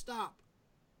you stop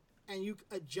and you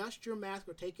adjust your mask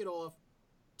or take it off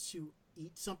to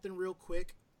eat something real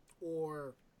quick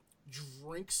or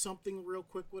drink something real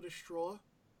quick with a straw,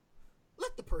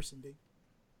 let the person be.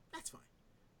 That's fine.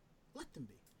 Let them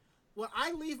be. When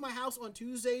I leave my house on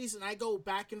Tuesdays and I go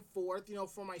back and forth,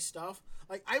 for my stuff,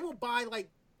 like I will buy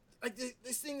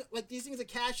these things of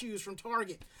cashews from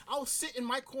Target. I'll sit in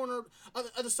my corner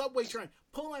of the subway train,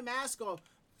 pull my mask off,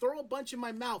 throw a bunch in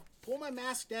my mouth, pull my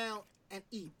mask down, and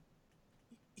eat.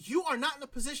 You are not in a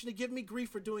position to give me grief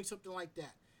for doing something like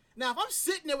that. Now, if I'm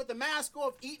sitting there with the mask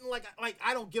off, eating like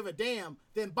I don't give a damn,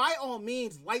 then by all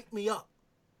means, light me up.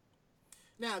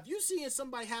 Now, if you see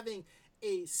somebody having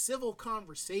a civil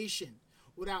conversation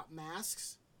without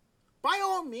masks, by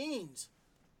all means,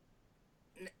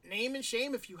 name and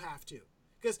shame if you have to.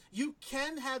 Because you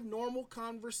can have normal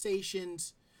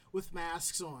conversations with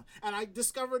masks on. And I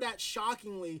discovered that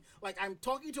shockingly. Like, I'm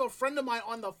talking to a friend of mine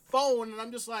on the phone, and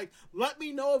I'm just like, let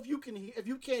me know if you can't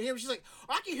hear me. She's like,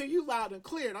 I can hear you loud and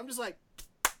clear. And I'm just like,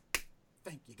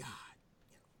 thank you, God.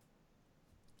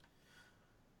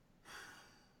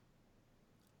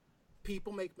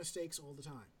 People make mistakes all the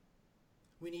time.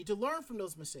 We need to learn from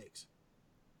those mistakes.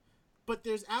 But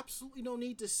there's absolutely no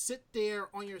need to sit there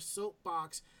on your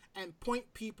soapbox and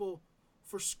point people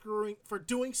for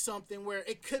doing something where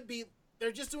it could be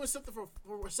they're just doing something for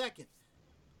a second.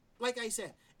 Like I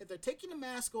said, if they're taking the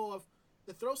mask off,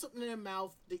 they throw something in their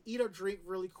mouth, they eat or drink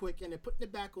really quick, and they're putting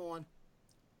it back on,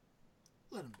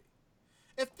 let them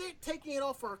be. If they're taking it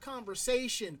off for a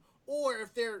conversation, or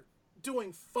if they're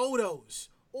doing photos,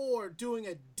 or doing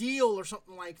a deal or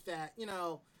something like that,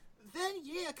 then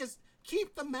yeah, because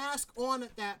keep the mask on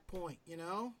at that point,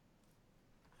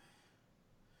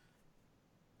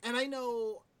 And I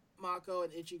know Mako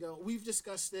and Ichigo, we've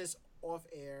discussed this off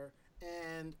air,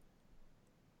 and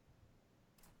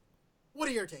what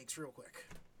are your takes real quick?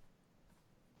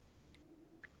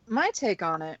 My take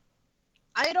on it,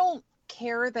 I don't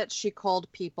care that she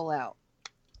called people out.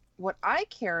 What I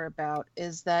care about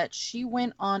is that she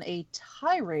went on a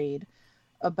tirade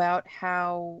about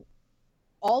how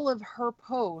all of her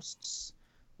posts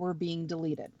were being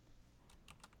deleted.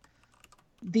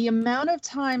 The amount of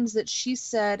times that she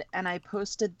said, and I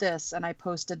posted this, and I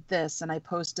posted this, and I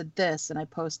posted this, and I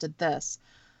posted this,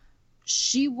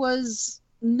 she was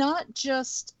not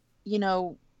just,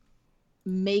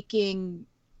 making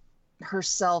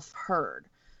herself heard.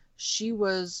 She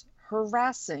was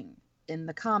harassing in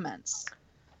the comments.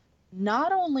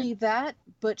 Not only that,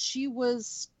 but she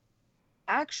was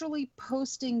actually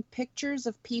posting pictures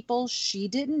of people she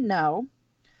didn't know,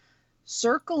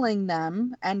 circling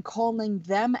them and calling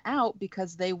them out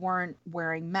because they weren't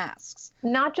wearing masks.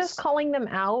 Not just calling them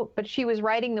out, but she was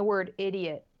writing the word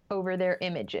idiot over their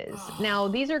images. Now,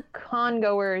 these are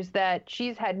congoers that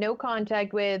she's had no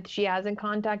contact with. She hasn't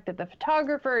contacted the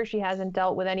photographer. She hasn't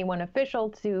dealt with anyone official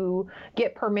to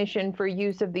get permission for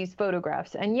use of these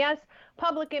photographs. And yes,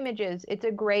 public images, it's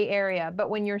a gray area. But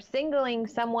when you're singling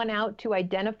someone out to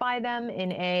identify them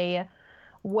in a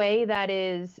way that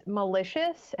is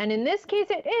malicious, and in this case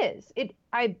it is,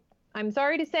 I'm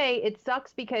sorry to say, it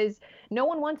sucks because no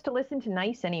one wants to listen to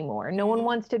nice anymore. No one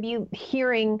wants to be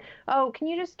hearing, oh, can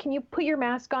you put your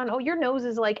mask on? Oh, your nose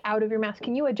is like out of your mask.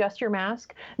 Can you adjust your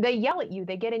mask? They yell at you.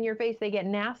 They get in your face. They get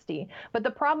nasty. But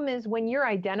the problem is when you're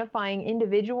identifying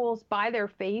individuals by their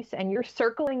face and you're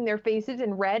circling their faces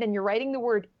in red and you're writing the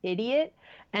word idiot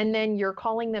and then you're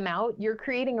calling them out, you're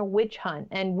creating a witch hunt.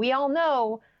 And we all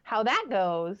know how that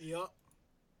goes. Yep.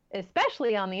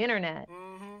 Especially on the internet.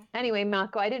 Anyway,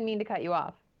 Mako, I didn't mean to cut you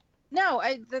off. No,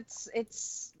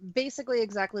 it's basically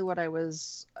exactly what I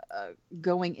was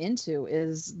going into.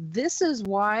 This is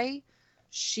why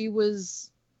she was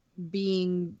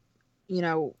being,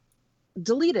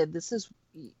 deleted. This is,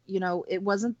 it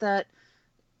wasn't that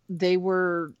they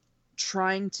were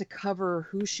trying to cover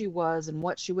who she was and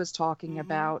what she was talking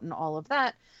about and all of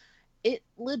that. It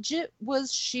legit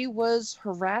was, she was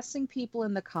harassing people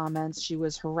in the comments. She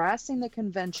was harassing the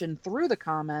convention through the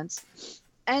comments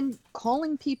and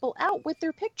calling people out with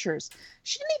their pictures.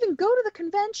 She didn't even go to the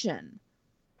convention.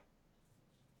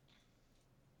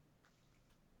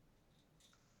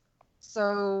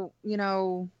 So,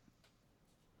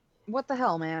 what the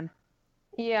hell, man?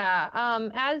 Yeah,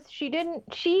 as she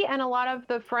and a lot of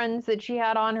the friends that she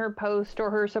had on her post, or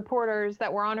her supporters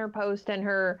that were on her post and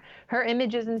her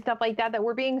images and stuff like that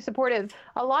were being supportive,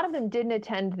 a lot of them didn't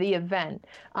attend the event.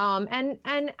 And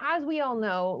as we all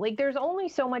know, like, there's only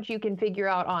so much you can figure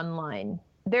out online.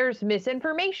 there's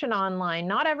misinformation online.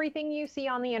 Not everything you see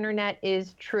on the internet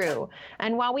is true.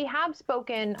 And while we have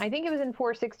spoken, I think it was in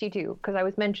 462, because I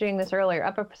was mentioning this earlier,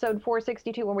 episode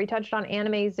 462, when we touched on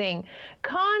Anime Zing,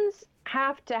 cons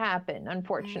have to happen,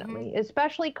 unfortunately,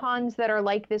 especially cons that are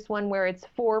like this one where it's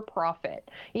for profit.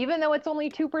 Even though it's only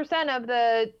 2% of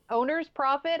the owner's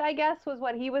profit, I guess, was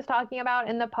what he was talking about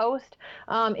in the post.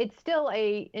 It's still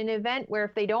an event where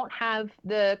if they don't have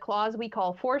the clause we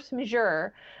call force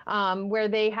majeure, where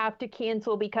they have to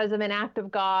cancel because of an act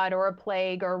of God or a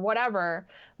plague or whatever,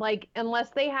 like,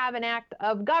 unless they have an act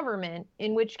of government,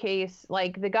 in which case,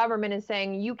 like, the government is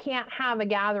saying you can't have a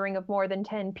gathering of more than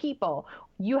 10 people,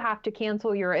 you have to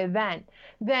cancel your event,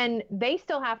 then they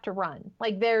still have to run.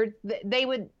 Like, they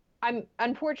would,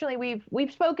 unfortunately,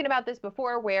 we've spoken about this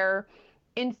before, where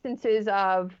instances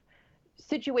of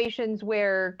situations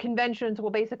where conventions will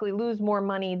basically lose more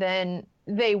money than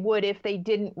they would if they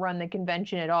didn't run the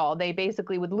convention at all. They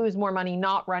basically would lose more money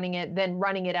not running it than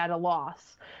running it at a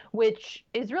loss, which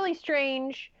is really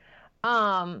strange.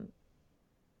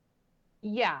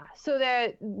 Yeah, so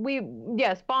that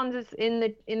Bonds is in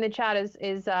the chat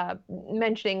is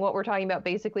mentioning what we're talking about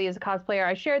basically as a cosplayer.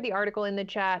 I shared the article in the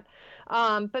chat,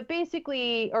 but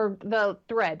basically, or the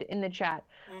thread in the chat.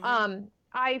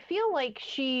 I feel like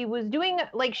she was doing,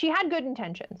 like, she had good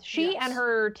intentions. She and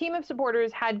her team of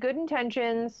supporters had good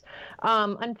intentions.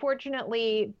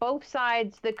 Unfortunately, both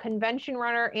sides, the convention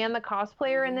runner and the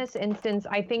cosplayer in this instance,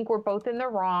 I think were both in the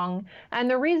wrong. And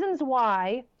the reasons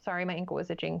why, sorry, my ankle was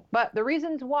itching, but the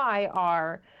reasons why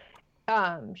are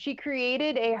she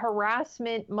created a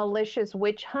harassment, malicious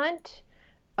witch hunt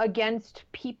against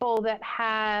people that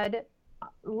had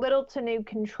little to no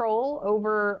control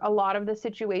over a lot of the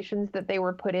situations that they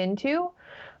were put into.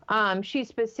 She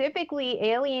specifically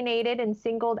alienated and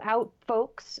singled out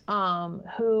folks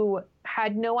who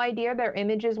had no idea their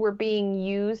images were being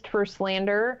used for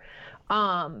slander.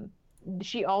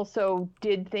 She also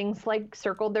did things like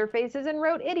circled their faces and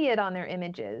wrote idiot on their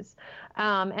images,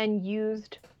 and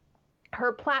used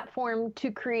her platform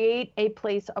to create a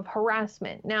place of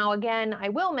harassment. Now, again, I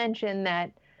will mention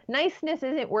that niceness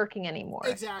isn't working anymore.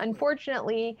 Exactly.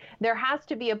 Unfortunately, there has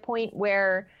to be a point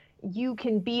where you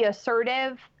can be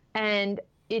assertive and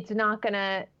it's not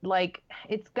gonna, like,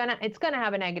 it's gonna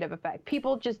have a negative effect.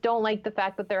 People just don't like the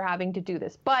fact that they're having to do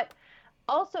this. But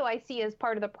also, I see as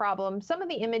part of the problem, some of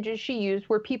the images she used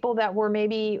were people that were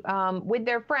maybe with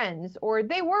their friends, or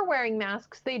they were wearing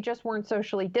masks, they just weren't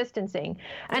socially distancing.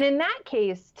 And in that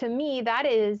case, to me, that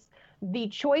is the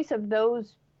choice of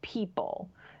those people.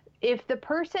 If the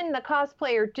person, the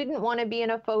cosplayer, didn't want to be in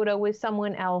a photo with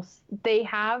someone else, they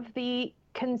have the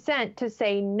consent to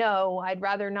say, no, I'd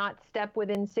rather not step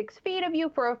within 6 feet of you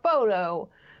for a photo.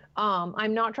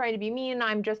 I'm not trying to be mean.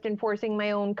 I'm just enforcing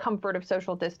my own comfort of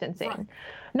social distancing. Right.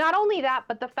 Not only that,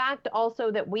 but the fact also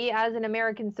that we as an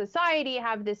American society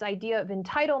have this idea of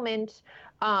entitlement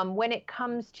when it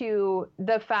comes to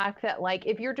the fact that, like,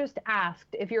 if you're just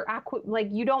asked, if you're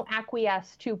you don't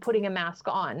acquiesce to putting a mask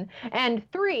on. And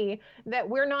 3, that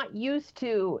we're not used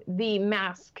to the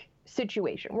mask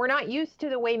situation. We're not used to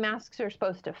the way masks are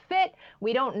supposed to fit.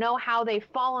 We don't know how they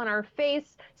fall on our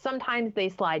face. Sometimes they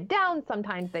slide down,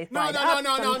 sometimes they slide up.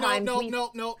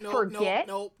 No, forget.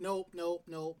 No.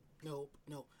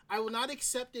 I will not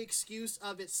accept the excuse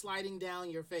of it sliding down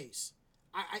your face.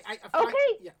 Okay.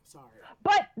 Yeah, sorry.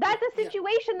 But that's a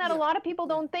situation that a lot of people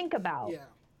don't think about. Yeah.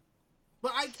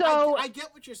 But I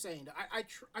get what you're saying.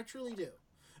 I truly do.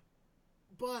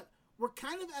 But we're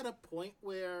kind of at a point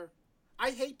where, I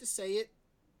hate to say it,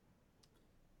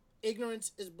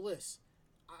 ignorance is bliss.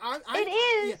 It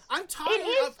is. Yeah, I'm tired.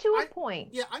 It is to a point.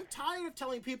 Yeah, I'm tired of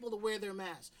telling people to wear their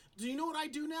masks. Do you know what I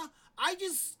do now? I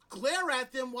just glare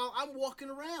at them while I'm walking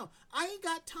around. I ain't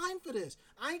got time for this.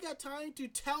 I ain't got time to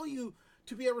tell you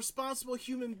to be a responsible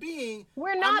human being.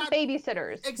 We're not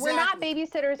babysitters. Exactly. We're not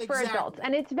babysitters for adults.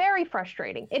 And it's very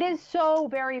frustrating. It is so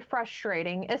very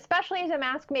frustrating, especially as a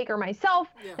mask maker myself,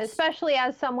 especially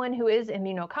as someone who is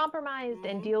immunocompromised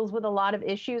and deals with a lot of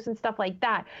issues and stuff like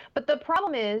that. But the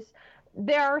problem is,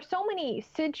 there are so many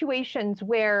situations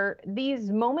where these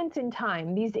moments in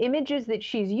time, these images that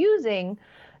she's using,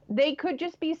 they could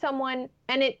just be someone,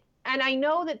 and I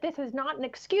know that this is not an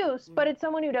excuse, but it's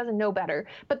someone who doesn't know better.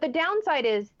 But the downside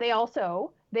is they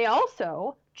also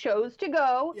chose to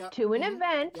go to an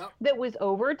event that was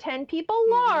over 10 people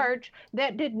large,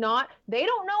 that they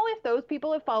don't know if those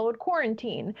people have followed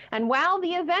quarantine. And while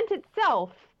the event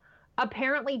itself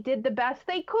apparently did the best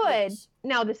they could. Yes.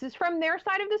 Now, this is from their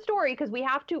side of the story because we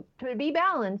have to be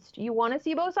balanced. You want to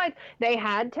see both sides. They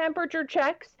had temperature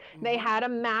checks. They had a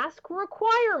mask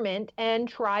requirement and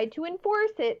tried to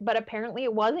enforce it, but apparently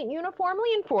it wasn't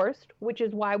uniformly enforced, which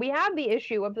is why we have the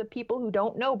issue of the people who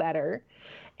don't know better.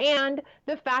 And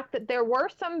the fact that there were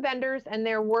some vendors and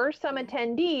there were some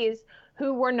attendees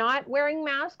who were not wearing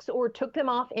masks or took them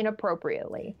off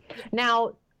inappropriately.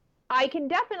 Now, I can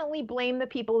definitely blame the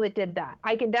people that did that.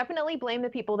 I can definitely blame the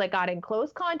people that got in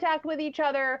close contact with each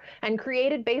other and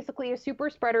created basically a super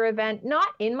spreader event, not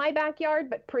in my backyard,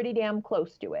 but pretty damn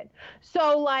close to it.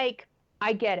 So, like,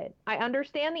 I get it. I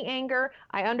understand the anger.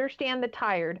 I understand the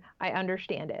tired. I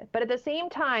understand it. But at the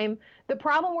same time, the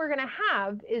problem we're going to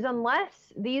have is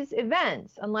unless these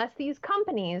events, unless these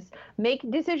companies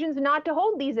make decisions not to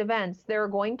hold these events, there are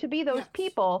going to be those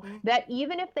people that,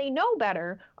 even if they know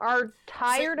better, are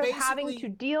tired of having to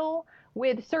deal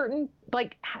with certain,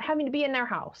 like, having to be in their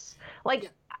house. Like,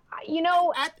 you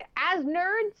know, as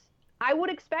nerds, I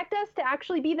would expect us to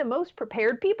actually be the most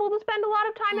prepared people to spend a lot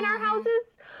of time in our houses.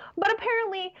 But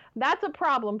apparently, that's a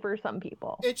problem for some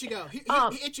people. Ichigo,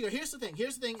 Ichigo. Here's the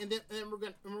thing, and then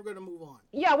we're gonna move on.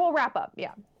 Yeah, we'll wrap up.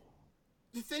 Yeah.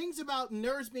 The things about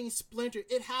nerds being splintered,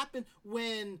 it happened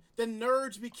when the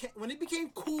nerds when it became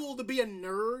cool to be a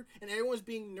nerd and everyone's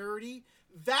being nerdy.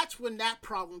 That's when that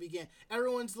problem began.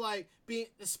 Everyone's like being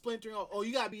splintering. Oh,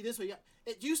 you gotta be this way.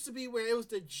 It used to be where it was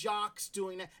the jocks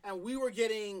doing that, and we were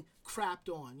getting crapped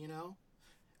on, you know.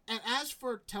 And as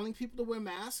for telling people to wear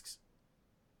masks,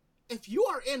 if you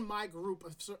are in my group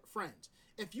of friends,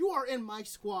 if you are in my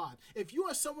squad, if you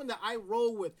are someone that I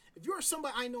roll with, if you are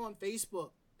somebody I know on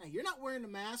Facebook, and you're not wearing a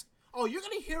mask, oh, you're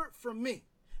going to hear it from me.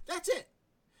 That's it.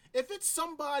 If it's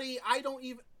somebody I don't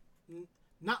even,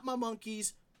 not my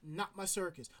monkeys, not my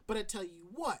circus, but I tell you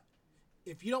what,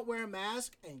 if you don't wear a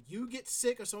mask and you get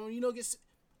sick or someone you know gets sick,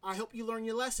 I hope you learn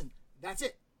your lesson. That's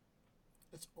it.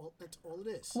 That's all it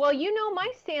is. Well, you know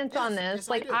my stance on this. Yes,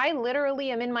 like, I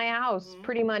literally am in my house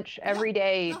pretty much every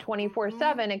day,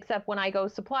 24/7, except when I go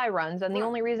supply runs. And the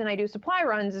only reason I do supply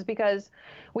runs is because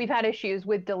we've had issues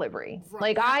with delivery. Right.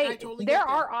 Like, I totally there get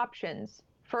that. are options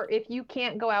for if you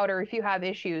can't go out or if you have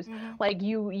issues, like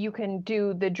you can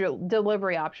do the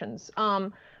delivery options.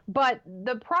 But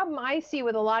the problem I see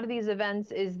with a lot of these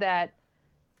events is that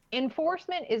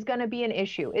enforcement is going to be an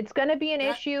issue. It's going to be an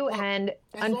issue, and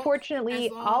unfortunately,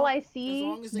 all I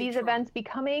see these events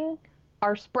becoming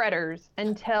are spreaders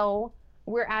until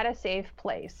we're at a safe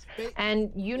place.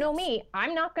 And you know me,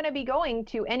 I'm not going to be going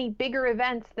to any bigger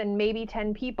events than maybe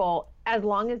 10 people as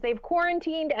long as they've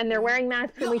quarantined and they're wearing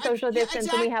masks and we social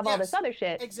distance and we have all this other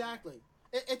shit. Exactly.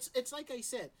 It's like I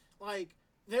said, like,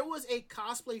 there was a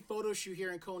cosplay photo shoot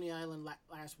here in Coney Island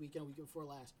last weekend, week before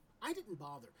last. I didn't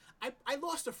bother. I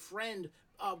lost a friend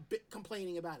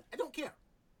complaining about it. I don't care.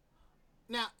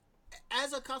 Now,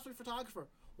 as a cosplay photographer,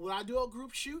 would I do a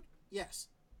group shoot? Yes.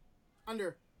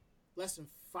 Under less than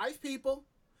 5 people.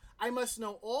 I must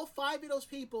know all 5 of those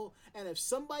people, and if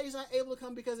somebody's not able to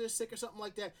come because they're sick or something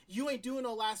like that, you ain't doing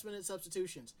no last-minute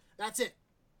substitutions. That's it.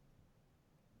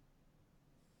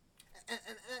 And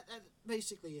that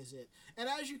basically is it. And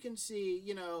as you can see,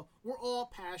 you know, we're all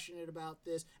passionate about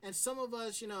this, and some of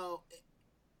us, you know,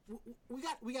 we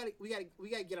got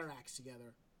to get our acts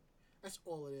together. That's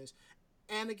all it is.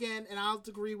 And again, and I'll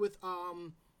agree with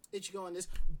Ichigo on this.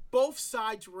 Both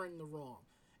sides were in the wrong.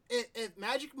 If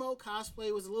Magic Mo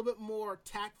Cosplay was a little bit more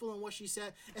tactful in what she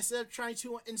said, instead of trying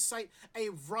to incite a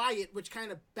riot, which kind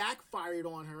of backfired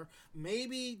on her,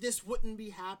 maybe this wouldn't be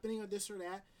happening or this or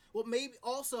that. Well, maybe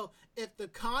also if the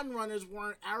con runners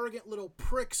weren't arrogant little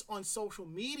pricks on social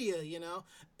media, you know,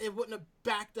 it wouldn't have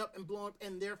backed up and blown up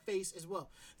in their face as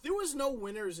well. There was no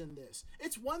winners in this.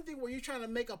 It's one thing where you're trying to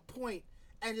make a point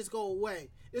and just go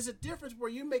away. There's a difference where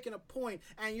you're making a point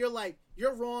and you're like,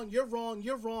 you're wrong, you're wrong,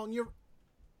 you're wrong, you're...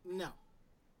 No.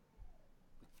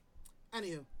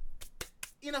 Anywho,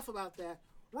 enough about that.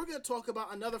 We're going to talk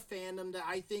about another fandom that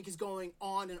I think is going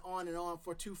on and on and on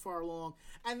for too far long,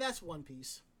 and that's One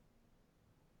Piece.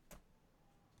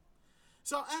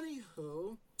 So,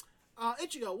 anywho,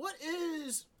 Ichigo, what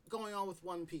is going on with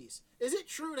One Piece? Is it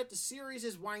true that the series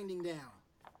is winding down?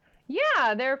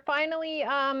 Yeah, they're finally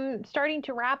starting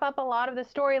to wrap up a lot of the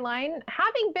storyline.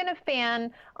 Having been a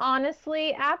fan,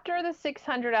 honestly, after the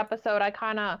 600 episode, I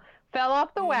kind of fell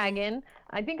off the wagon.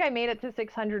 I think I made it to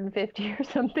 650 or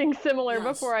something similar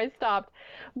before I stopped.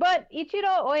 But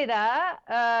Ichiro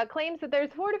Oida claims that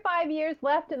there's 4 to 5 years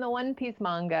left in the One Piece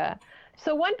manga.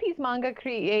 So One Piece manga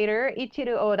creator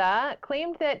Ichiro Oda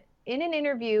claimed that in an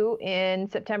interview in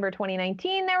September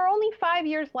 2019, there were only 5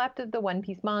 years left of the One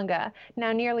Piece manga.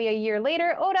 Now, nearly a year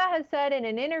later, Oda has said in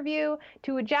an interview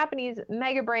to a Japanese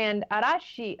mega brand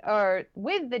Arashi, or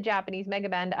with the Japanese mega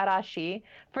band Arashi,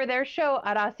 for their show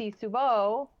Arashi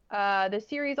Subo, the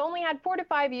series only had 4 to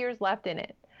 5 years left in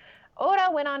it. Oda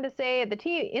went on to say in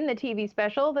the TV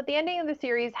special that the ending of the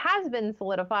series has been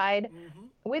solidified,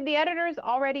 with the editors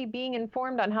already being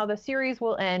informed on how the series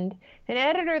will end. An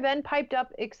editor then piped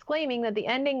up exclaiming that the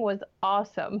ending was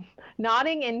awesome,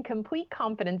 nodding in complete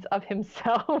confidence of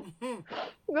himself.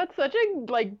 That's such a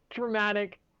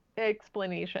dramatic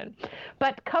explanation.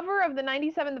 But cover of the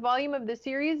 97th volume of the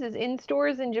series is in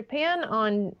stores in Japan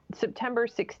on September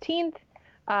 16th,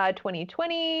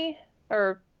 2020.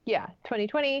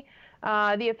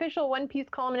 The official One Piece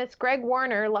columnist Greg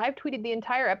Warner live tweeted the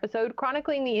entire episode,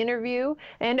 chronicling the interview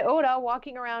and Oda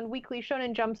walking around Weekly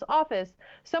Shonen Jump's office,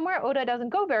 somewhere Oda doesn't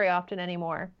go very often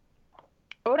anymore.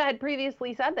 Oda had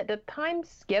previously said that the time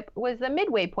skip was the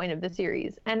midway point of the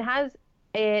series, and has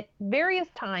at various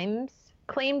times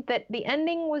claimed that the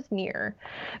ending was near.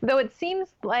 Though it seems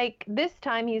like this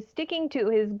time he's sticking to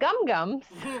his gum-gums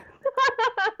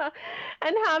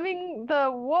and having the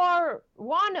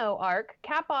Wano arc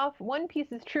cap off One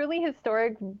Piece's truly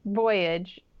historic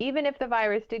voyage, even if the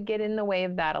virus did get in the way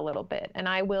of that a little bit. And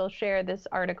I will share this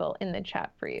article in the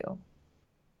chat for you.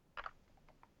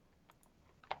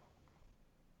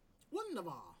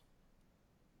 Wonderful.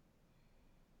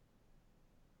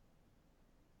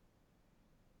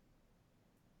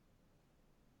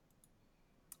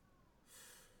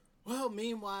 Well,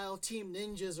 meanwhile, Team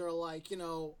Ninjas are like,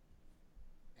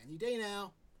 any day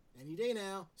now.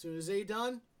 As soon as they're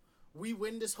done, we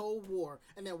win this whole war.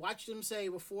 And then watch them say,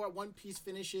 before One Piece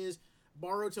finishes,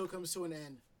 Boruto comes to an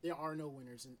end, there are no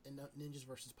winners in the Ninjas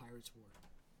versus Pirates war.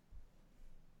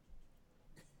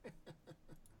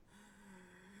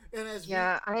 And as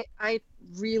I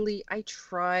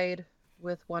tried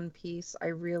with One Piece. I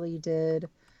really did.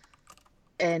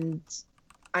 And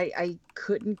I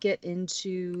couldn't get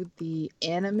into the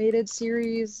animated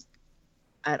series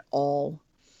at all.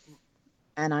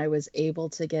 And I was able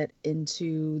to get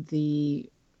into the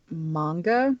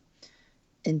manga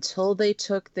until they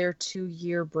took their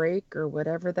 2-year break or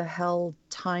whatever the hell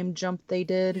time jump they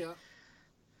did. Yeah.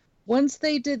 Once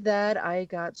they did that, I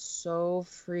got so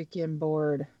freaking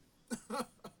bored.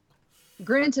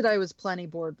 Granted, I was plenty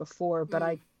bored before, but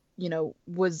I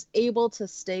was able to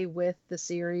stay with the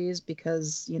series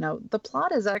because, the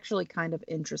plot is actually kind of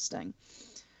interesting.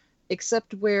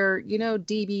 Except where,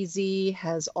 DBZ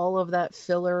has all of that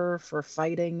filler for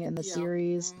fighting in the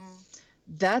series.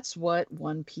 That's what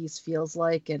One Piece feels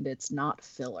like, and it's not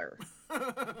filler.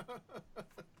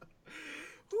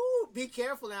 Ooh, be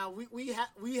careful now. We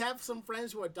have some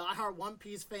friends who are diehard One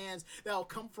Piece fans that'll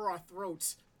come for our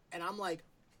throats. And I'm like,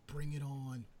 bring it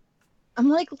on. I'm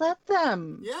like, let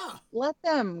them. Yeah. Let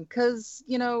them. Because,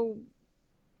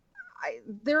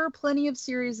 there are plenty of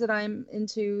series that I'm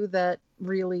into that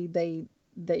really,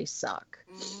 they suck.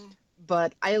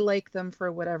 But I like them for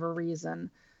whatever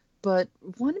reason. But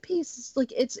One Piece is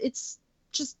like, it's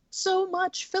just so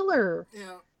much filler.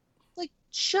 Yeah. Like,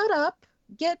 shut up.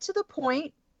 Get to the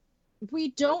point.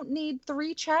 We don't need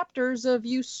 3 chapters of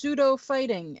you pseudo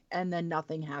fighting and then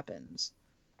nothing happens.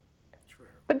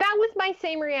 But that was my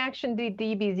same reaction to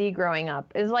DBZ growing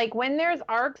up. Is like when there's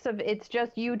arcs of it's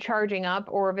just you charging up,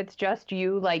 or if it's just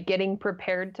you like getting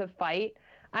prepared to fight,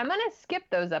 I'm gonna skip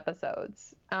those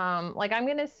episodes. I'm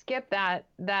gonna skip that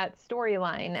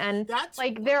storyline. And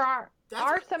there are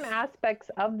some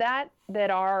aspects of that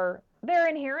they're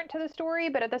inherent to the story,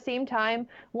 but at the same time,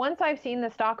 once I've seen the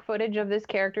stock footage of this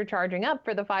character charging up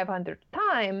for the 500th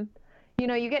time,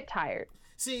 you get tired.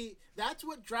 See, that's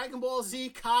what Dragon Ball Z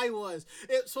Kai was.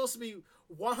 It's supposed to be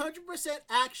 100%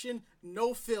 action,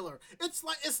 no filler. It's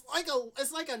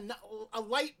like a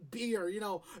light beer,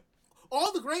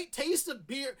 all the great taste of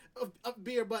beer,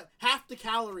 but half the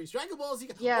calories. Dragon Ball Z.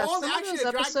 Yeah, all some the of those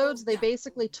episodes they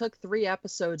basically took 3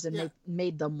 episodes and they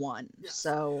made them 1. Yeah.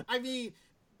 So I mean,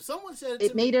 someone said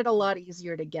it made it a lot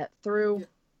easier to get through.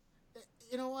 Yeah.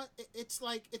 You know what? It's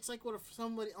like what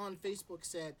somebody on Facebook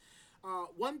said.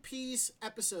 One Piece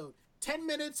episode, 10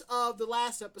 minutes of the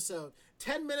last episode,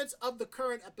 10 minutes of the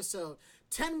current episode,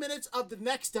 10 minutes of the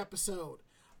next episode.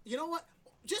 You know what?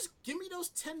 Just give me those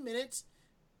 10 minutes,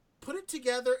 put it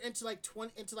together into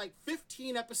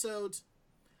 15 episodes.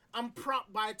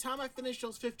 By the time I finish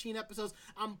those 15 episodes,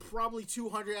 I'm probably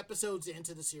 200 episodes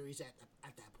into the series at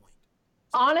that point.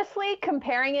 Honestly,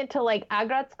 comparing it to like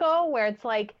Agratsuko, where it's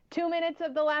like 2 minutes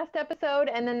of the last episode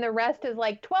and then the rest is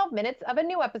like 12 minutes of a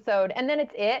new episode and then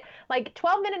it's it. Like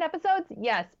 12-minute episodes,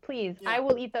 yes, please. Yeah. I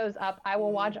will eat those up. I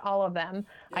will watch all of them.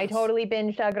 I Yes. totally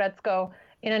binged Agratsuko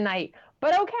in a night.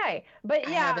 But okay. But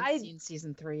I yeah, haven't seen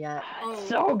season 3 yet. Oh,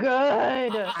 so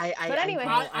good. But anyway.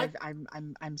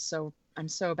 I'm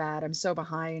so bad. I'm so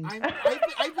behind.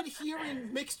 I've been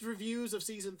hearing mixed reviews of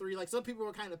season 3. Like, some people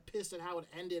were kind of pissed at how it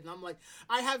ended, and I'm like,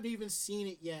 I haven't even seen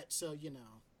it yet, so you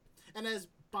know. And as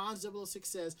Bond006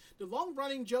 says, the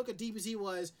long-running joke of DBZ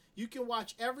was, you can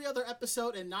watch every other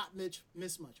episode and not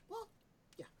miss much. Well,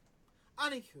 yeah.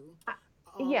 Anywho.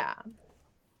 Yeah.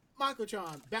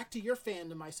 Mako-chan, back to your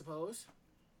fandom, I suppose.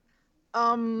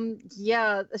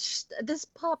 Yeah, this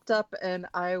popped up and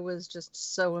I was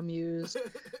just so amused.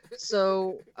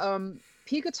 So,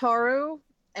 Pikachu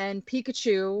and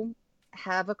Pikachu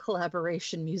have a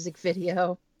collaboration music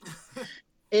video.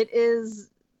 It is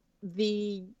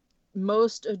the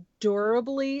most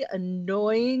adorably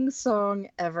annoying song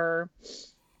ever.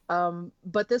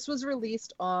 But this was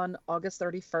released on August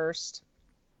 31st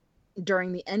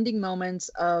during the ending moments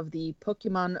of the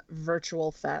Pokemon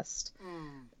Virtual Fest.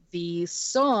 The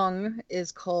song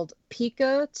is called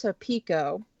Pika to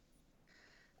Pico.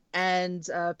 And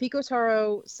Pico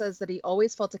Taro says that he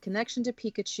always felt a connection to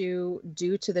Pikachu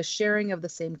due to the sharing of the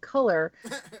same color,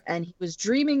 and he was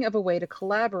dreaming of a way to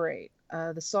collaborate.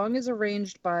 The song is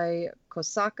arranged by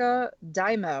Kosaka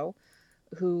Daimo,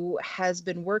 who has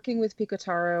been working with Pico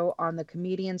Taro on the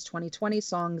Comedians 2020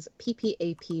 songs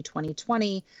PPAP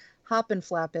 2020, Hoppin'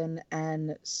 Flappin',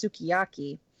 and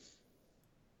Sukiyaki.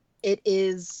 It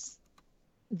is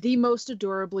the most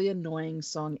adorably annoying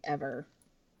song ever.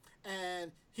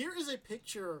 And here is a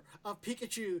picture of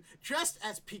Pikachu dressed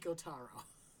as Pico Taro.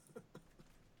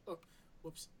 Oh,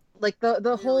 whoops. Like the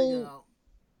There we whole go.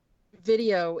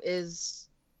 video is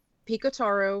Pico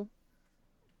Taro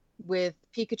with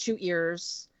Pikachu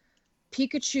ears,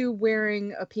 Pikachu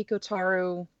wearing a Pico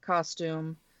Taro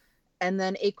costume, and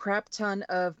then a crap ton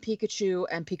of Pikachu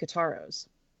and Pico Taros.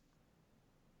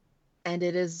 And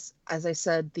it is, as I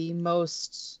said, the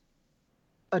most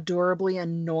adorably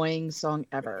annoying song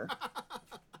ever.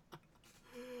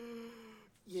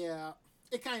 Yeah,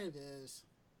 it kind of is.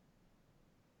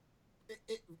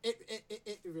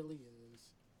 It really is.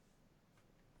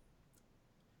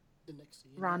 The next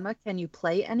scene. Ranma, can you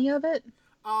play any of it?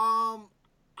 I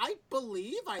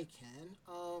believe I can.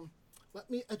 Let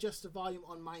me adjust the volume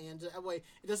on my end. That way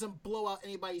it doesn't blow out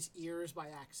anybody's ears by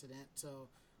accident. So,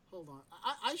 hold on.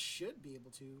 I should be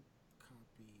able to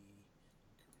copy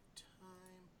current time.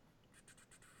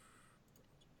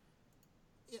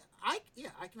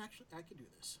 Yeah, I can do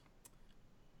this.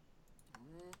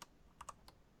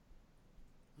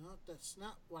 No, that's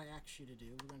not what I asked you to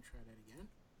do. We're gonna try that again.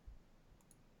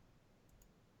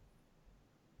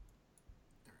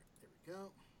 All right, there we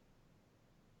go.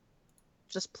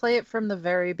 Just play it from the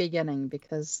very beginning,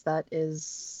 because that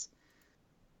is,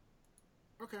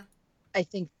 Okay. I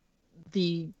think,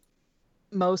 the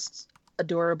most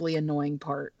adorably annoying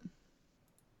part.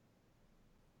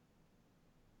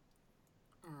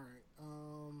 All right.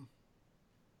 All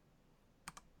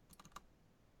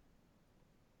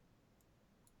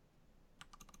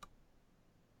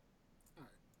right.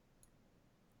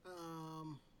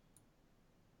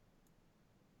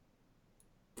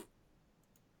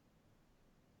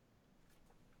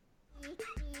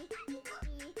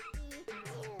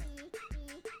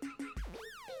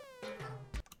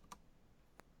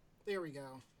 There we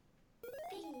go.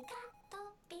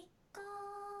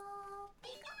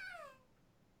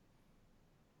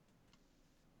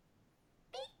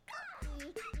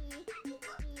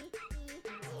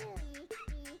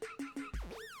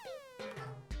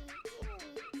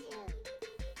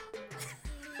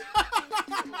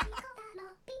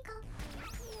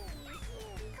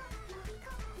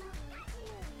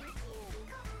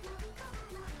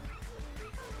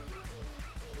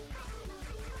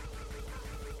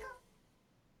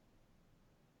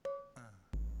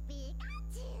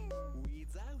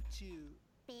 Without you.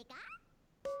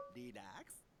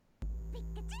 Relax.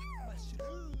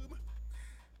 Mushroom.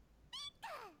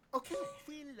 Okay.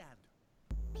 Finland.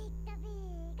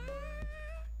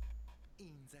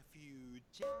 In the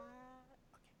future.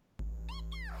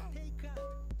 Okay. Take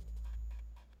out.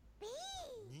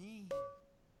 Me.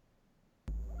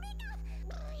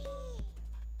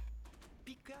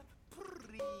 Pick up,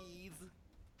 please.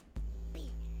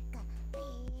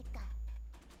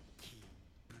 Keep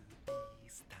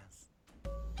distance.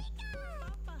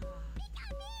 Papa. Look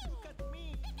at me. Look at me.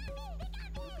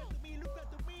 Look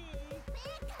at me.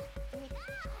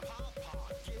 Papa,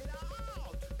 get out.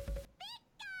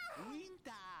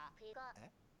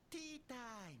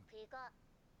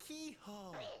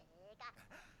 Hee-haw.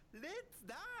 Let's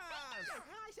dance.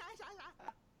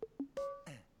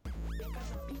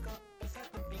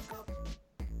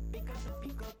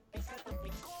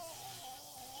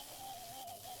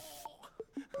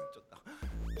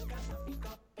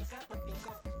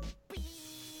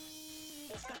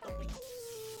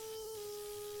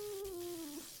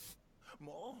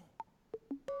 More.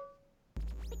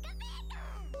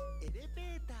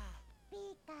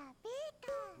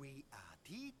 Elevator. We are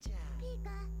teacher.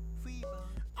 Fever.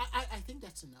 I think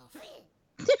that's enough.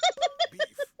 Beef.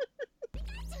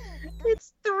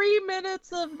 It's 3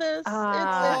 minutes of this.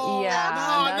 Oh,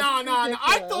 yeah, no. I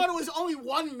ridiculous. thought it was only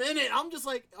 1 minute. I'm just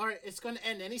like, all right, it's gonna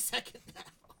end any second now.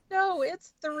 No,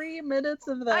 it's 3 minutes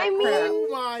of that. I mean, crap. Oh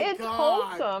my it's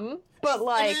God. wholesome, but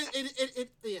like,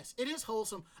 Yes, it is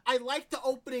wholesome. I like the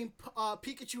opening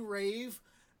Pikachu rave,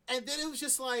 and then it was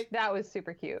just like, that was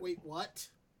super cute. wait, what?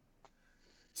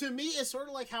 To me, it's sort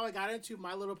of like how I got into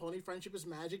My Little Pony Friendship is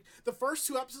Magic. The first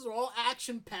 2 episodes are all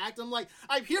action-packed. I'm like,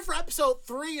 I'm here for episode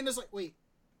 3, and it's like, wait,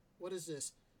 what is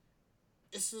this?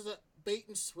 This is a bait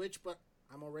and switch, but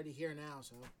I'm already here now,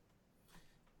 so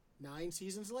 9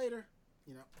 seasons later,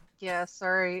 you know. Yeah,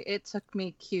 sorry. It took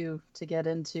me Q to get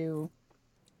into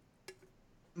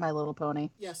My Little Pony.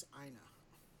 Yes, I know.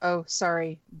 Oh,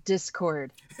 sorry.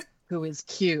 Discord, who is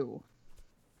Q.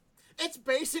 It's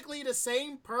basically the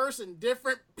same person,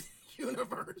 different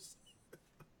universe.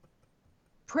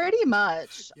 Pretty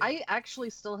much. Yeah. I actually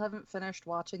still haven't finished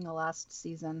watching the last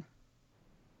season.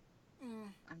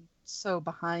 I'm so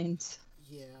behind.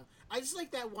 Yeah. I just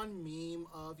like that one meme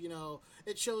of, you know,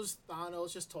 it shows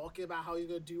Thanos just talking about how he's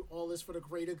going to do all this for the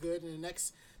greater good. And the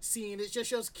next scene, it just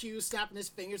shows Q snapping his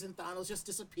fingers and Thanos just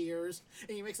disappears.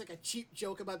 And he makes like a cheap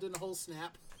joke about doing the whole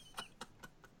snap.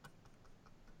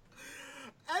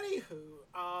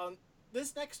 Anywho,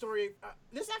 this next story,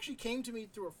 this actually came to me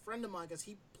through a friend of mine because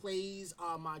he plays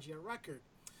Magia Record.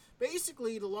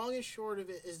 Basically, the long and short of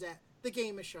it is that the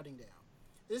game is shutting down.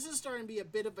 This is starting to be a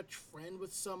bit of a trend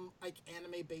with some like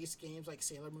anime-based games like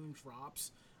Sailor Moon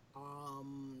Drops,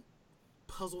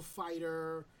 Puzzle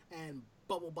Fighter, and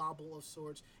Bubble Bobble of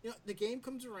sorts. You know, the game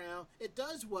comes around, it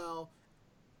does well,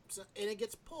 and it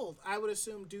gets pulled. I would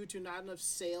assume due to not enough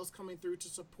sales coming through to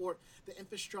support the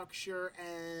infrastructure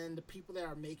and the people that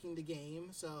are making the game.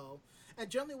 So, and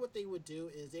generally what they would do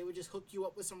is they would just hook you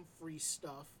up with some free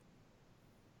stuff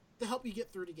to help you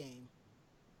get through the game.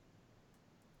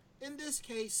 In this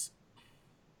case,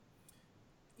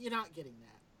 you're not getting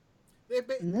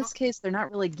that. In this case, they're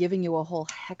not really giving you a whole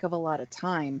heck of a lot of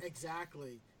time.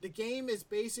 Exactly. The game is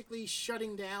basically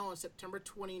shutting down on September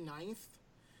 29th.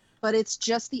 But it's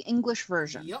just the English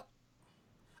version. Yep.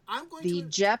 I'm going The to...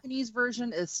 Japanese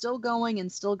version is still going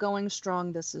and still going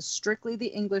strong. This is strictly the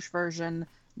English version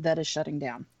that is shutting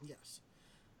down. Yes.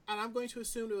 And I'm going to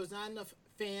assume there was not enough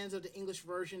fans of the English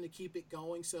version to keep it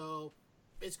going, so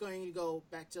it's going to go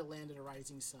back to the Land of the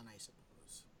Rising Sun, I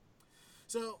suppose.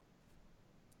 So,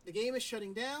 the game is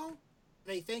shutting down.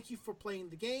 They thank you for playing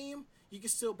the game. You can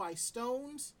still buy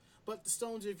stones, but the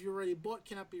stones, if you already bought,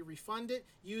 cannot be refunded.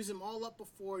 Use them all up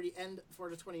before the end, for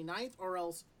the 29th, or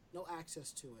else no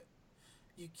access to it.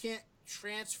 You can't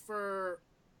transfer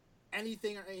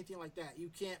anything or anything like that.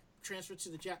 You can't transfer to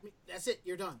the Japanese. That's it.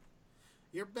 You're done.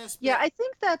 Your best bet. Yeah, I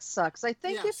think that sucks. I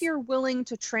think Yes. if you're willing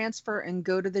to transfer and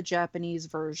go to the Japanese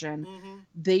version, Mm-hmm.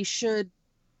 they should,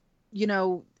 you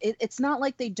know, it's not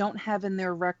like they don't have in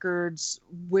their records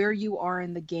where you are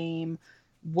in the game,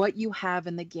 what you have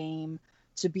in the game,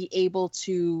 to be able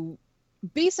to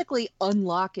basically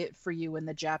unlock it for you in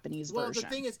the Japanese version. Well,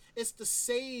 the thing is, it's the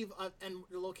save and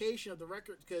the location of the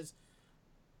record, because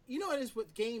you know it is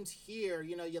with games here.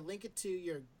 You know, you link it to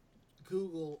your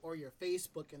Google or your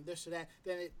Facebook and this or that,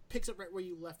 then it picks up right where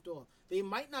you left off. They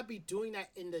might not be doing that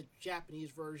in the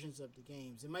Japanese versions of the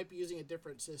games. They might be using a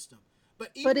different system.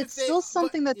 But it's still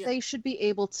something that they should be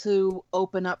able to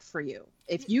open up for you.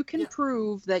 If you can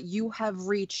prove that you have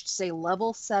reached, say,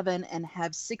 level 7 and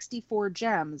have 64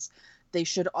 gems, they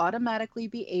should automatically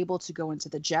be able to go into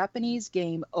the Japanese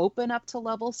game, open up to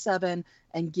level 7,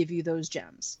 and give you those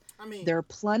gems. I mean, there are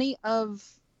plenty of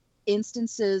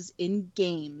instances in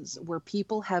games where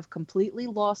people have completely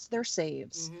lost their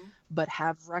saves, but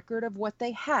have record of what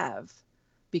they have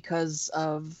because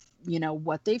of, you know,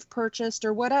 what they've purchased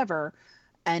or whatever,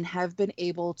 and have been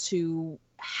able to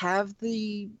have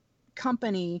the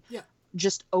company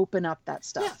just open up that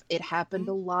stuff. It happened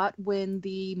a lot when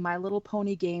the My Little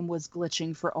Pony game was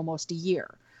glitching for almost a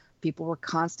year. People were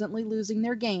constantly losing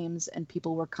their games, and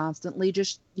people were constantly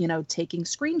just, you know, taking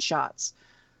screenshots.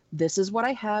 This is what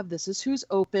I have. This is who's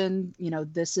open. You know,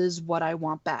 this is what I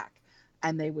want back.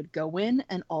 and they would go in,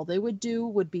 and all they would do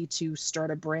would be to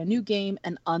start a brand new game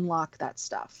and unlock that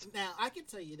stuff. Now, I can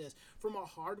tell you this. From a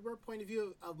hardware point of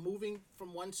view of moving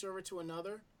from one server to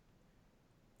another,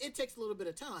 it takes a little bit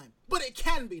of time, but it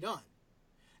can be done.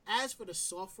 As for the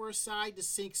software side, the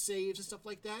sync saves and stuff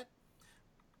like that,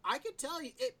 I can tell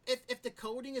you, if the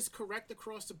coding is correct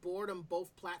across the board on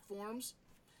both platforms,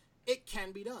 it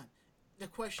can be done. The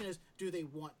question is, do they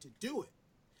want to do it?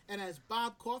 And as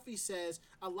Bob Coffey says,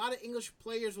 a lot of English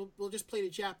players will just play the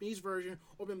Japanese version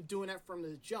or been doing that from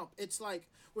the jump. It's like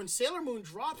when Sailor Moon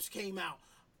Drops came out,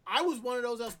 I was one of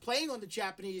those that was playing on the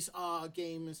Japanese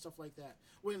game and stuff like that.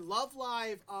 When Love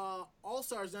Live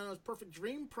All-Stars, then it was Perfect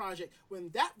Dream Project, when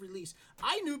that released,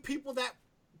 I knew people that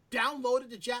downloaded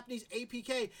the Japanese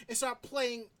APK and started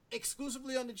playing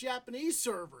exclusively on the Japanese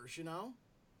servers, you know?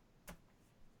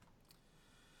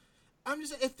 I'm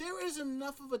just saying, if there is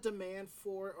enough of a demand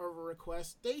for it or a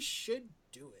request, they should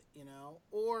do it, you know?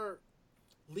 Or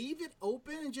leave it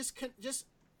open and just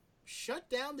shut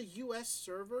down the U.S.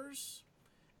 servers,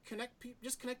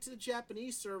 just connect to the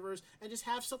Japanese servers, and just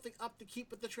have something up to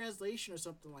keep with the translation or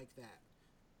something like that.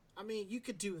 I mean, you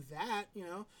could do that, you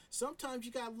know? Sometimes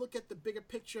you gotta look at the bigger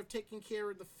picture of taking care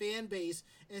of the fan base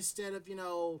instead of, you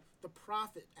know, the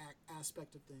profit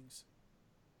aspect of things.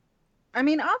 I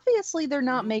mean, obviously they're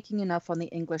not making enough on the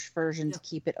English version to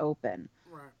keep it open.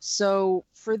 Right. So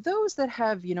for those that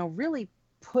have, you know, really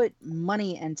put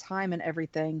money and time and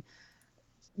everything,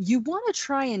 you want to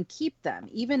try and keep them,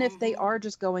 even if they are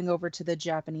just going over to the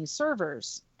Japanese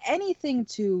servers. Anything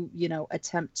to, you know,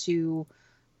 attempt to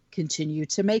continue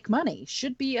to make money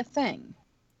should be a thing.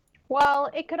 Well,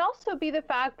 it could also be the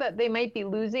fact that they might be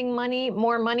losing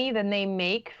more money than they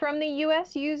make from the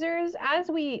US users. As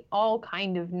we all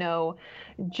kind of know,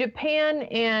 Japan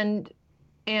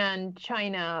and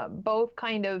China both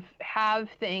kind of have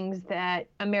things that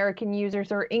American users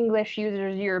or English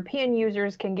users, European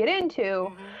users can get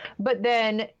into. But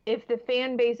then if the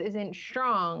fan base isn't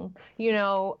strong, you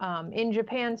know, in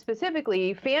Japan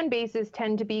specifically, fan bases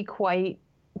tend to be quite,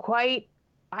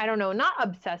 I don't know, not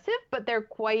obsessive, but they're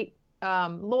quite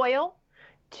loyal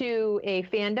to a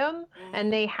fandom,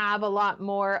 and they have a lot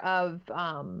more of,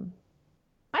 I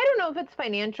don't know if it's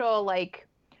financial, like,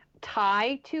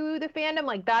 tie to the fandom.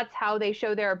 Like, that's how they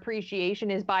show their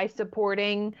appreciation, is by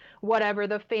supporting whatever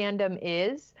the fandom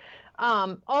is.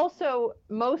 Also,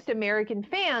 most American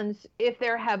fans, if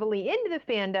they're heavily into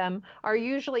the fandom, are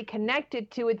usually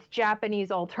connected to its Japanese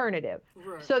alternative.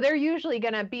 Right. So they're usually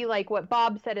going to be like what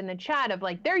Bob said in the chat of,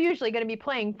 like, they're usually going to be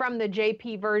playing from the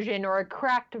JP version or a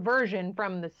cracked version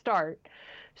from the start.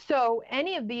 So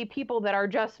any of the people that are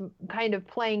just kind of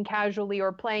playing casually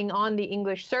or playing on the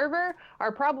English server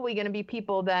are probably going to be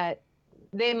people that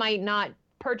they might not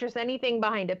purchase anything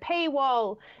behind a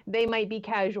paywall. They might be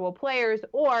casual players,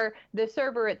 or the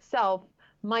server itself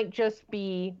might just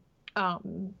be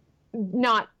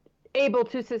not able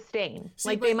to sustain.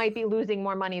 They might be losing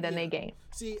more money than they gain.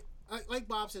 See, like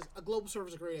Bob says, a global server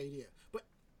is a great idea. But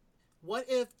what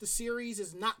if the series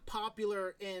is not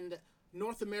popular in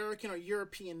North American or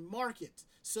European markets?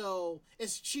 So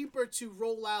it's cheaper to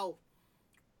roll out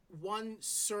one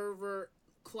server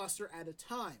cluster at a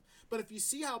time. But if you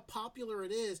see how popular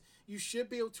it is, you should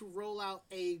be able to roll out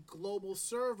a global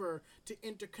server to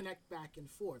interconnect back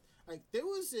and forth. Like, there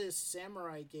was this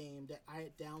samurai game that I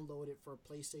had downloaded for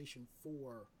PlayStation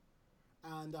 4.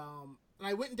 And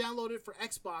I went and downloaded it for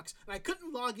Xbox, and I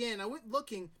couldn't log in. I went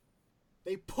looking.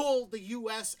 They pulled the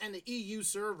US and the EU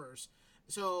servers.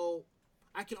 So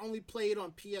I can only play it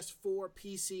on PS4,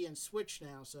 PC, and Switch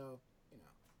now. So, you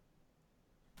know.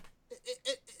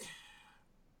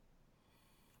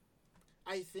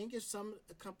 I think if some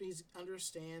companies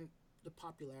understand the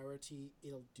popularity,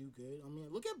 it'll do good. I mean,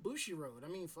 look at Bushiroad. I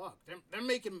mean, fuck, they're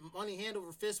making money hand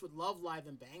over fist with Love Live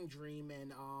and Bang Dream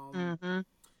and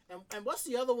and what's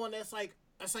the other one that's like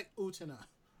Utena,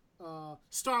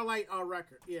 Starlight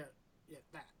Record. Yeah,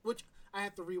 that. Which I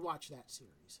have to rewatch that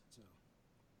series. So,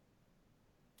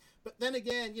 but then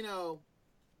again, you know,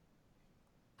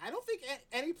 I don't think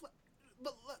any.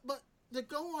 But to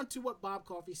go on to what Bob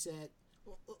Coffey said.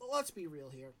 Let's be real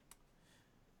here.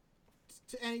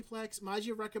 To Aniplex,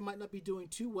 Magia Record might not be doing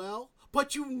too well,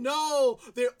 but you know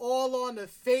they're all on the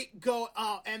Fate Go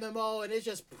MMO, and it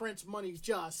just prints money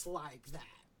just like that.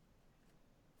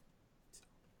 So,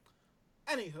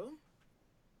 anywho,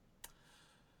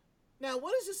 now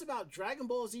what is this about Dragon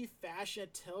Ball Z fashion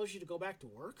that tells you to go back to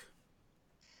work?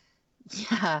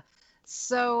 Yeah,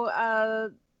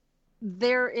 so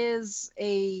there is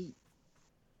a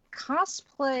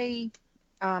cosplay.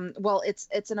 Well,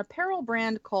 it's an apparel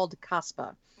brand called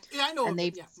Kaspa. Yeah, I know. And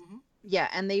they've Yeah,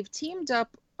 and they've teamed up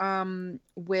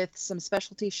with some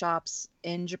specialty shops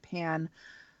in Japan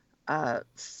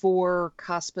for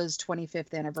Caspa's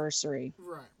 25th anniversary.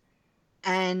 Right.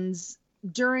 And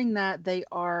during that, they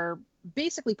are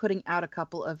basically putting out a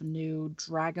couple of new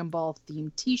Dragon Ball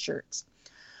themed t-shirts.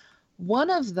 One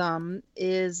of them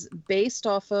is based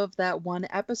off of that one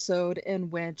episode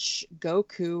in which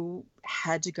Goku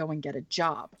had to go and get a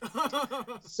job.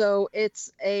 So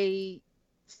it's a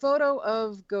photo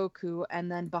of Goku,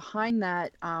 and then behind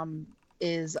that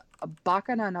is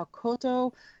Bakana no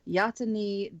Koto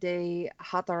Yatani de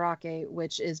Hatarake,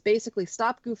 which is basically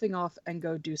stop goofing off and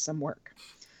go do some work.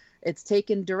 It's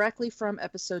taken directly from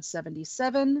episode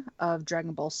 77 of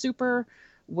Dragon Ball Super,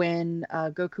 when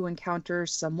Goku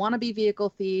encounters some wannabe vehicle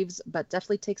thieves, but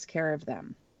definitely takes care of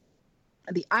them.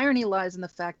 The irony lies in the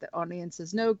fact that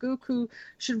audiences know Goku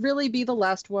should really be the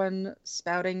last one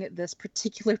spouting this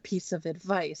particular piece of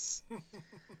advice.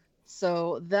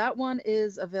 So that one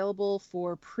is available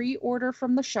for pre-order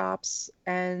from the shops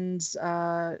and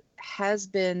has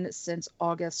been since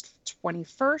August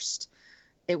 21st.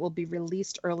 It will be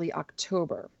released early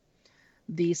October.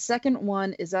 The second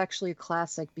one is actually a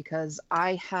classic because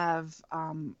I have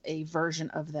a version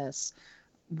of this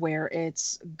where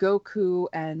it's Goku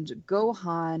and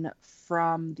Gohan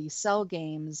from the Cell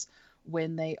games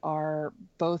when they are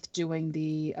both doing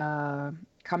the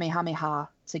Kamehameha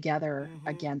together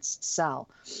against Cell.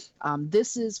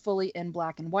 This is fully in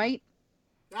black and white.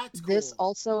 That's cool. This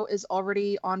also is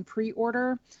already on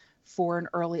pre-order for an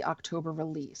early October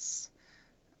release.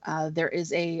 There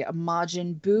is a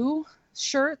Majin Buu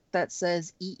shirt that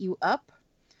says "Eat You Up."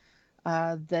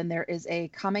 Then there is a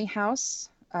Kame House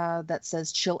that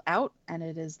says "Chill Out," and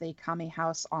it is the Kame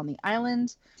House on the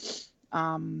island.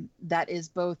 That is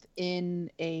both in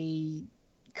a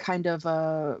kind of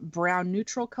a brown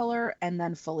neutral color and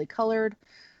then fully colored.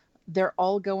 They're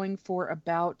all going for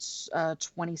about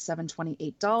 $27,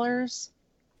 $28.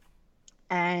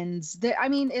 And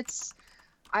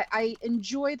I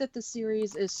enjoy that the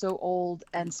series is so old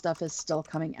and stuff is still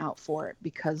coming out for it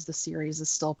because the series is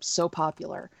still so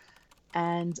popular.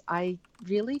 And I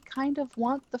really kind of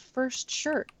want the first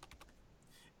shirt.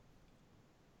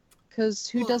 Because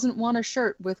who doesn't want a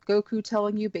shirt with Goku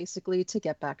telling you basically to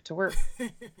get back to work? We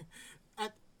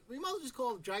might as well just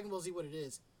call Dragon Ball Z what it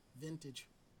is. Vintage.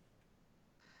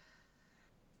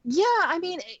 Yeah,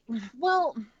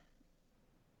 well,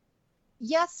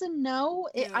 yes and no.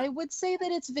 Yeah. I would say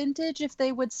that it's vintage if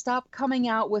they would stop coming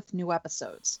out with new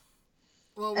episodes.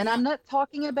 Well, And I'm not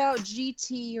talking about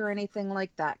GT or anything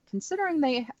like that. Considering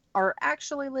they are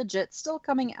actually legit still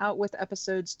coming out with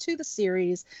episodes to the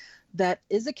series that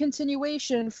is a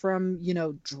continuation from,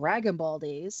 Dragon Ball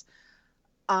days,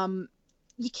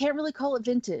 you can't really call it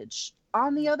vintage.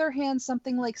 On the other hand,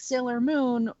 something like Sailor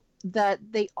Moon, that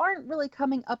they aren't really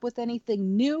coming up with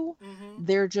anything new.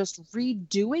 They're just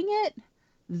redoing it.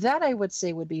 That I would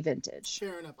say would be vintage.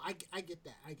 Fair enough. I get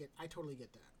that. I totally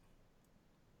get that.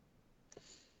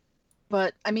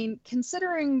 But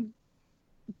considering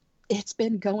it's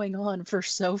been going on for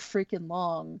so freaking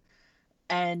long,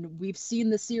 and we've seen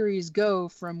the series go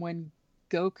from when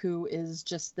Goku is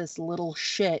just this little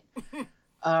shit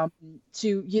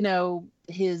to,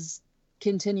 his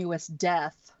continuous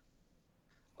death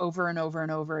over and over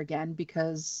and over again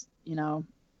because,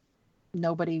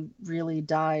 nobody really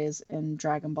dies in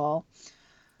Dragon Ball.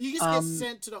 You just get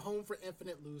sent to the Home for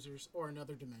Infinite Losers or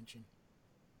another dimension.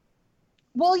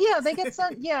 Well, yeah, they get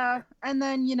sent, yeah. And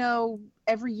then,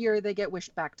 every year they get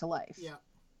wished back to life. Yeah.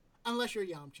 Unless you're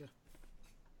Yamcha.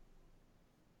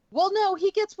 Well, no,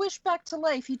 he gets wished back to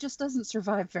life. He just doesn't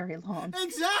survive very long.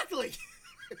 Exactly!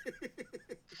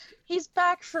 He's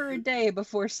back for a day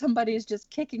before somebody's just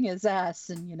kicking his ass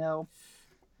and,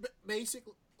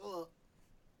 Basically, well,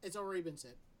 it's already been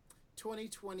said.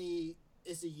 2020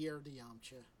 is the year of the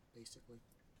Yamcha, basically.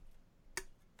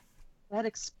 That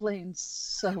explains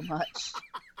so much.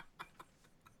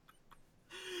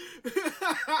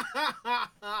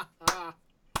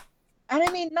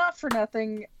 And not for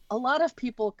nothing, a lot of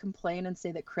people complain and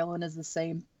say that Krillin is the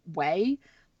same way,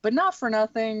 but not for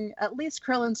nothing, at least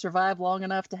Krillin survived long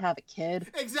enough to have a kid.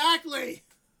 Exactly!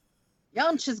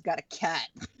 Yamcha's got a cat.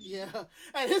 Yeah,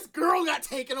 and his girl got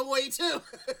taken away too.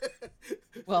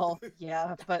 Well,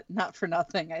 yeah, but not for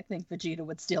nothing. I think Vegeta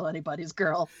would steal anybody's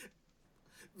girl.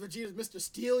 Vegeta's Mr.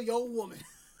 Steal Your Woman.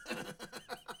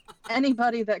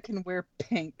 Anybody that can wear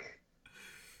pink.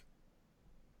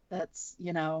 That's,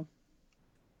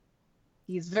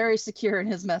 he's very secure in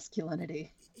his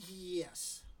masculinity.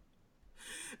 Yes.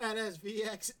 And as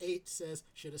VX8 says,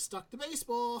 should have stuck to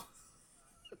baseball.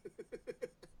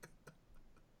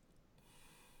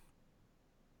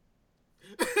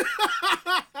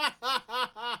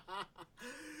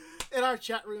 our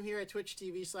chat room here at Twitch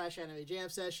TV/Anime Jam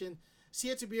Session.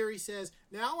 Sia Tabiri says,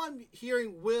 now I'm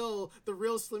hearing Will, the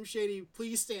real Slim Shady,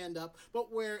 please stand up,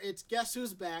 but where it's guess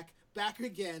who's back, back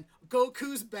again,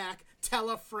 Goku's back, tell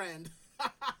a friend.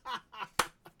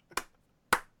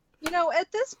 You know,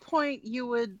 at this point, you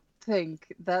would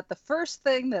think that the first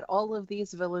thing that all of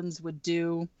these villains would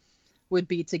do would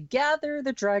be to gather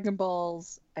the Dragon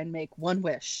Balls and make one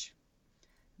wish.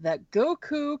 That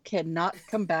Goku cannot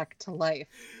come back to life.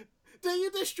 Then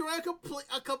you destroy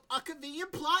a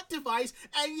convenient plot device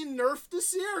and you nerf the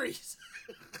series.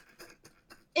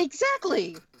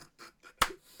 Exactly.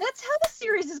 That's how the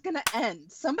series is going to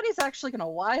end. Somebody's actually going to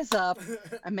wise up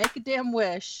and make a damn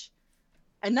wish.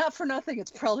 And not for nothing, it's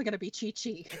probably going to be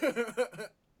Chi-Chi.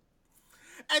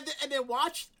 and then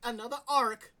watch another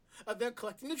arc of them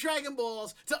collecting the Dragon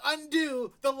Balls to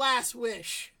undo the last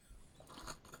wish.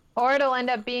 Or it'll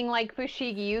end up being like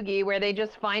Fushigi Yugi, where they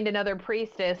just find another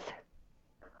priestess.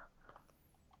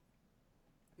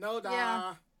 No, da.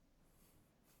 Yeah.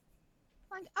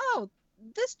 Like, oh,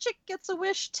 this chick gets a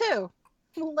wish too.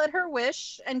 We'll let her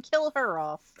wish and kill her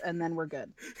off, and then we're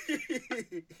good.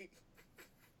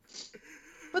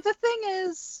 But the thing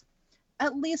is,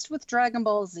 at least with Dragon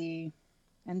Ball Z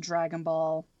and Dragon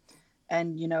Ball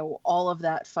and, you know, all of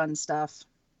that fun stuff,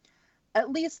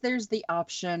 at least there's the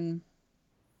option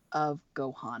of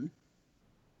Gohan.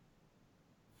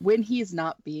 When he's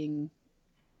not being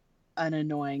an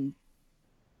annoying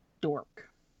dork.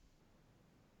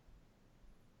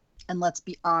 And let's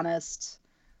be honest,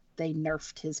 they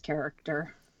nerfed his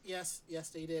character. Yes,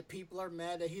 they did. People are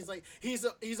mad that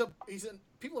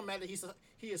people are mad that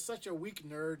he is such a weak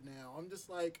nerd now. I'm just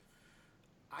like,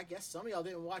 I guess some of y'all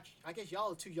didn't watch. I guess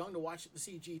y'all are too young to watch the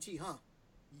CGT, huh?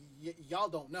 Y'all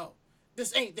don't know.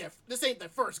 This ain't their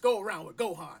first go around with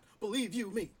Gohan. Believe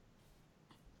you me.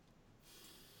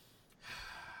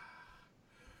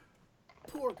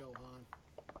 Poor Gohan.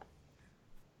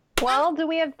 Well, do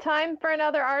we have time for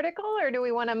another article, or do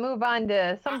we want to move on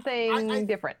to something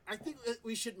different? I think that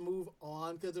we should move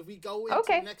on, because if we go into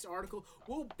the next article,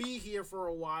 we'll be here for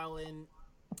a while, and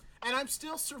I'm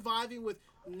still surviving with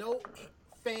no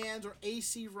fans or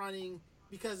AC running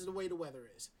because of the way the weather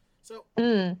is. So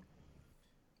we're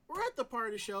at the part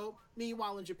of the show,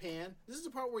 meanwhile in Japan. This is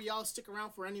the part where y'all stick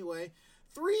around for anyway.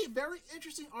 3 very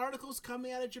interesting articles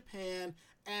coming out of Japan,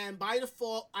 and by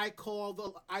default, I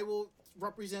will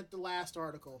represent the last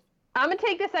article. I'm gonna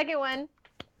take the second one.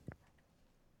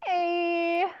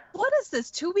 Hey, what is this?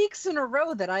 2 weeks in a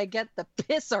row that I get the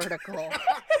piss article. What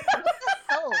the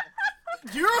hell?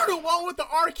 You're the one with the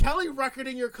R. Kelly record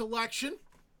in your collection.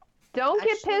 Don't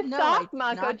get pissed off,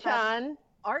 Mako-chan.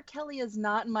 R. Kelly is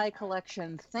not in my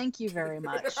collection. Thank you very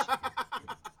much.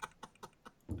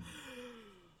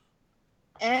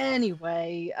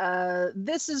 Anyway,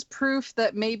 this is proof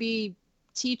that maybe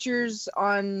teachers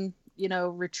on, you know,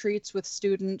 retreats with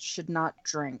students should not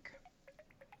drink.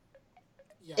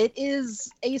 Yeah. It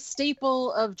is a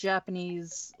staple of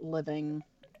Japanese living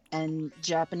and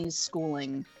Japanese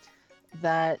schooling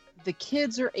that the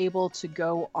kids are able to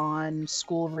go on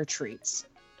school retreats.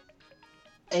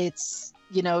 It's,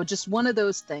 you know, just one of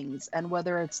those things. And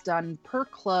whether it's done per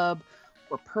club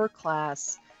or per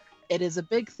class, it is a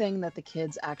big thing that the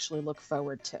kids actually look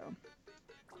forward to.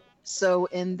 So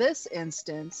in this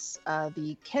instance,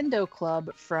 the Kendo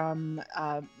Club from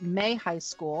Mei High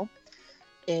School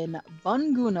in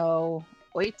Bunguno,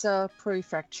 Oita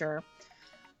Prefecture,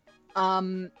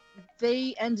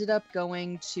 they ended up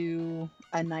going to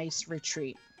a nice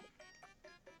retreat.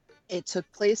 It took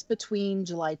place between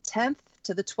July 10th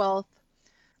to the 12th.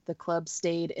 The club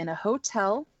stayed in a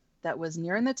hotel that was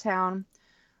near in the town,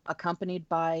 accompanied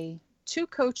by 2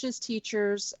 coaches,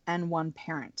 teachers, and 1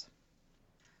 parent.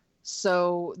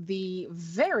 So the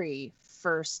very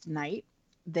first night,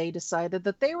 they decided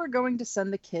that they were going to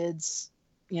send the kids,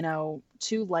 you know,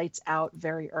 to lights out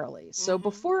very early. So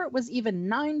before it was even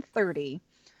 9:30,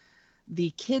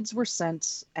 the kids were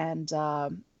sent and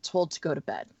told to go to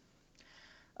bed.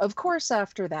 Of course,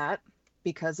 after that,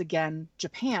 because again,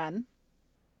 Japan,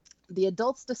 the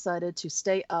adults decided to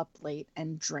stay up late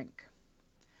and drink.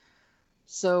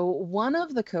 So one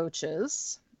of the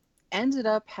coaches ended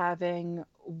up having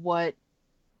what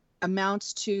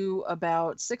amounts to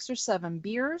about 6 or 7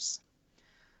 beers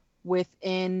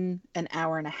within an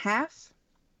hour and a half,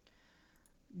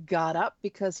 got up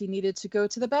because he needed to go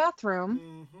to the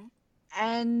bathroom,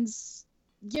 and,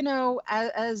 you know,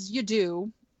 as you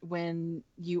do when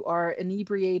you are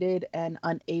inebriated and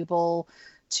unable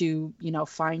to, you know,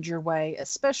 find your way,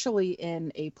 especially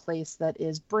in a place that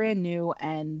is brand new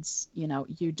and, you know,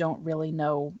 you don't really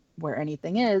know where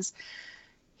anything is,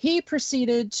 He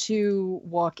proceeded to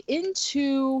walk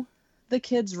into the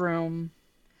kid's room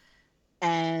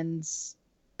and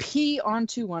pee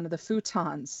onto one of the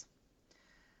futons,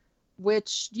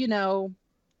 which,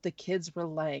 the kids were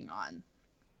laying on.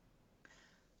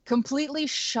 Completely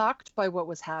shocked by what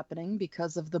was happening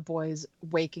because of the boys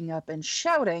waking up and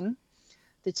shouting,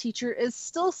 the teacher is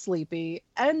still sleepy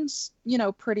and,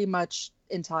 pretty much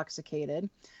intoxicated,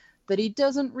 that he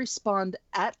doesn't respond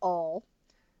at all,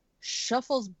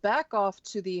 shuffles back off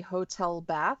to the hotel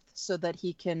bath so that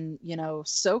he can,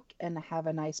 soak and have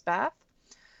a nice bath,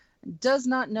 does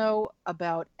not know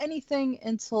about anything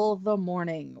until the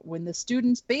morning when the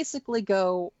students basically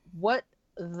go, "What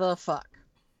the fuck?"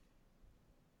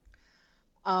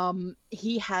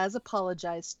 He has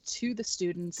apologized to the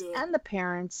students and the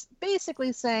parents,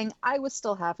 basically saying, "I was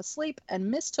still half asleep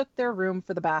and mistook their room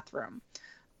for the bathroom.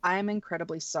 I am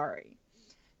incredibly sorry."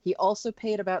 He also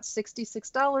paid about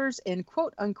 $66 in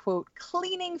quote-unquote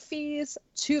cleaning fees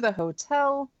to the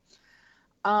hotel.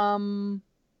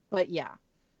 But yeah,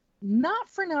 not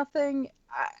for nothing.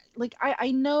 I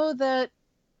know that,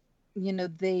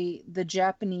 the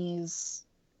Japanese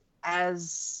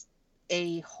as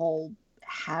a whole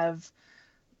have,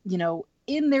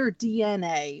 in their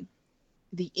DNA,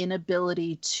 the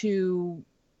inability to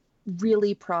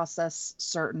really process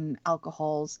certain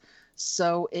alcohols.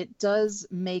 So it does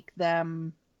make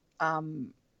them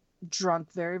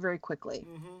drunk very, very quickly.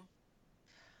 Mm-hmm.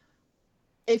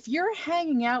 If you're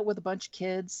hanging out with a bunch of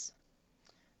kids,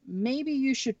 maybe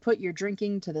you should put your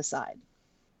drinking to the side.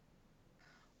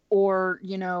 Or,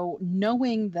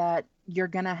 knowing that you're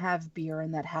going to have beer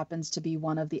and that happens to be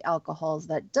one of the alcohols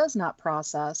that does not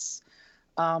process,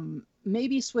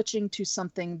 maybe switching to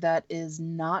something that is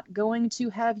not going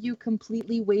to have you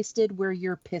completely wasted where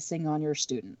you're pissing on your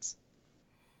students.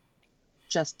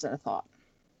 Just a thought.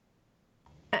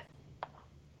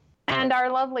 And our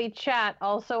lovely chat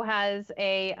also has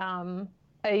a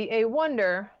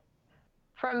wonder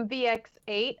from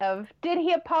VX8 of, did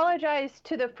he apologize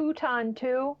to the futon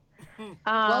too?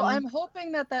 Well, I'm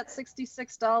hoping that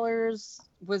 $66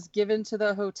 was given to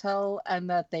the hotel and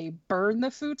that they burn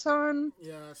the futon.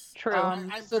 Yes.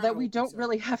 True. So that we don't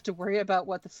really have to worry about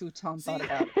what the futon thought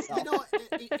about itself.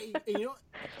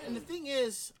 And the thing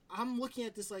is, I'm looking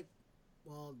at this like,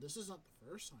 well, this is not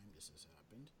the first time this has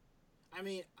happened. I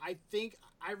mean, I think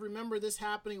I remember this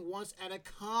happening once at a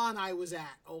con I was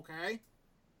at, okay?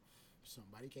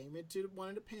 Somebody came into one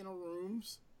of the panel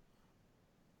rooms,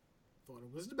 thought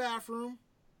it was the bathroom,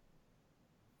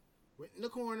 went in the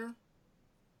corner,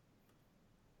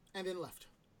 and then left.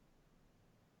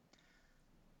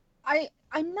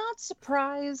 I'm not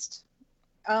surprised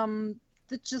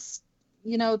that just,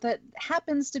 that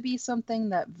happens to be something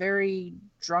that very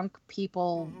drunk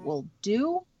people will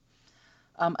do.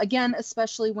 Again,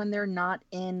 especially when they're not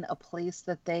in a place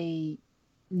that they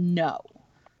know.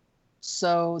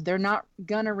 So they're not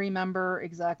going to remember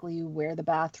exactly where the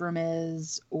bathroom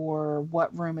is or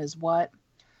what room is what.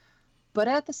 But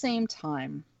at the same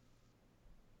time,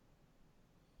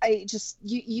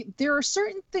 there are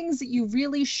certain things that you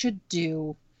really should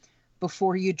do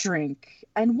before you drink.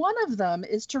 And one of them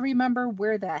is to remember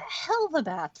where the hell the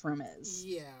bathroom is.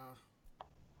 Yeah.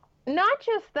 Not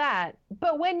just that,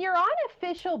 but when you're on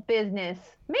official business,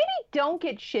 maybe don't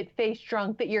get shit-faced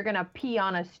drunk that you're gonna pee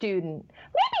on a student.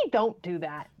 Maybe don't do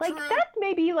that. Like, True. that's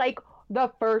maybe,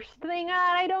 the first thing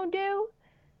I don't do.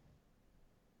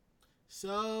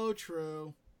 So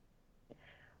true.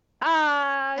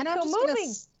 And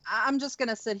moving. I'm just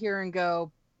gonna sit here and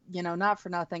go, not for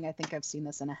nothing, I think I've seen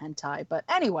this in a hentai. But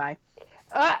anyway.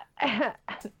 All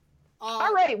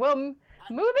right, well, moving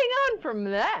on from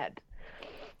that.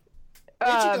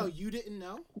 Ichigo, you didn't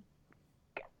know?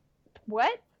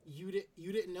 What? You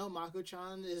didn't know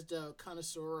Mako-chan is the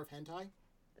connoisseur of hentai?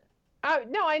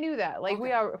 No, I knew that. Like,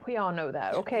 Okay. we all know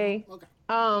that, okay? Okay.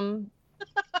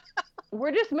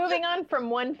 We're just moving on from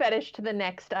one fetish to the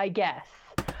next, I guess.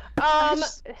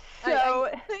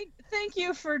 Thank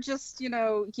you for just,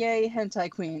 yay,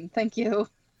 hentai queen. Thank you.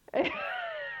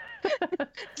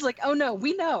 It's like, oh no,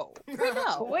 we know. We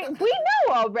know. we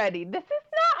know already. This is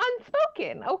not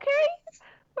unspoken, okay?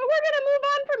 But we're gonna move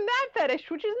on from that fetish,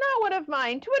 which is not one of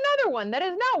mine, to another one that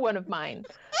is not one of mine.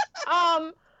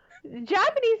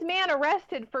 Japanese man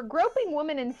arrested for groping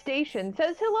woman in station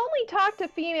says he'll only talk to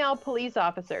female police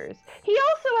officers. He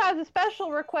also has a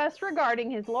special request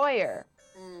regarding his lawyer.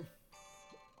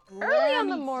 Early on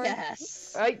the morning.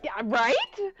 Yes. Yeah, right?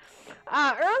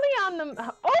 Early on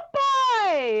the... Oh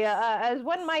boy! As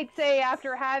one might say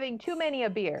after having too many a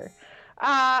beer.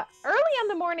 Early on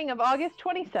the morning of August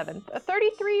 27th, a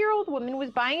 33-year-old woman was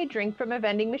buying a drink from a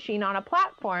vending machine on a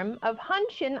platform of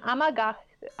Hanshin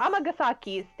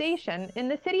Amagasaki Station in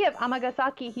the city of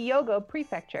Amagasaki, Hyogo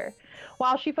Prefecture.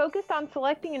 While she focused on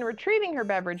selecting and retrieving her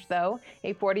beverage, though,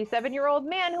 a 47-year-old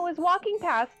man who was walking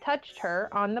past touched her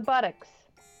on the buttocks.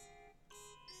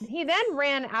 He then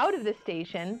ran out of the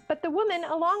station, but the woman,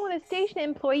 along with a station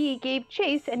employee, gave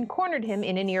chase and cornered him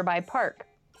in a nearby park,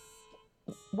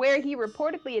 where he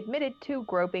reportedly admitted to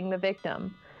groping the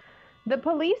victim. The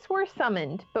police were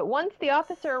summoned, but once the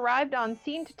officer arrived on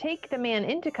scene to take the man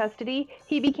into custody,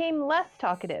 he became less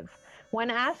talkative.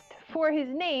 When asked for his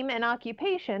name and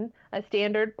occupation, a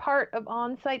standard part of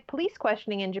on-site police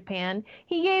questioning in Japan,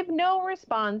 he gave no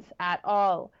response at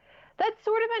all. That's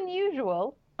sort of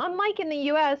unusual. Unlike in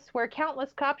the US, where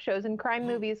countless cop shows and crime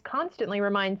movies constantly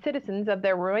remind citizens of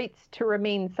their rights to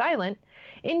remain silent,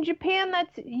 in Japan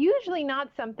that's usually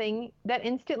not something that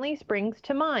instantly springs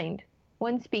to mind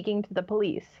when speaking to the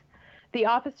police. The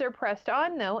officer pressed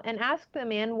on, though, and asked the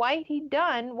man why he'd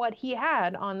done what he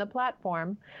had on the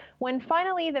platform, when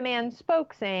finally the man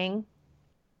spoke, saying,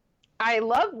 "I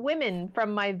love women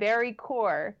from my very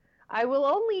core. I will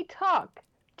only talk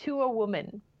to a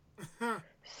woman."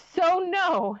 So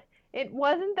no, it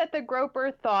wasn't that the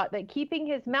groper thought that keeping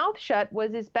his mouth shut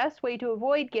was his best way to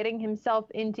avoid getting himself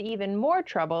into even more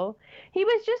trouble. He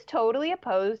was just totally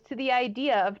opposed to the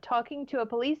idea of talking to a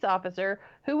police officer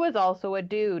who was also a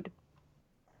dude.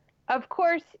 Of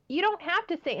course, you don't have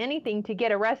to say anything to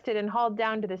get arrested and hauled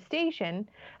down to the station,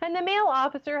 and the male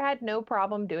officer had no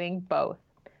problem doing both.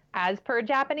 As per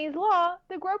Japanese law,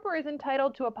 the groper is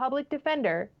entitled to a public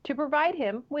defender to provide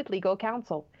him with legal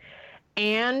counsel.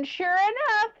 And sure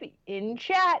enough, in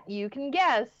chat, you can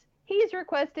guess, he's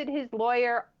requested his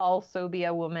lawyer also be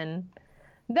a woman.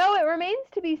 Though it remains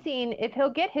to be seen if he'll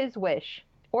get his wish,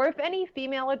 or if any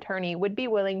female attorney would be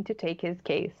willing to take his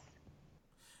case.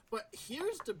 But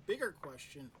here's the bigger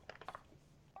question.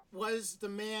 Was the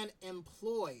man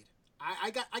employed? I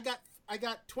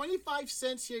got 25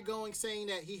 cents here going saying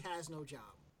that he has no job.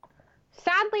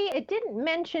 Sadly, it didn't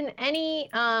mention any,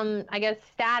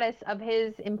 status of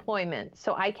his employment,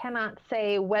 so I cannot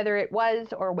say whether it was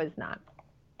or was not.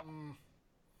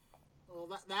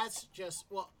 Well, that's just,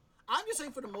 I'm just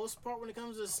saying for the most part, when it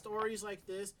comes to stories like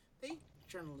this, they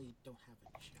generally don't have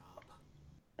a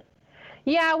job.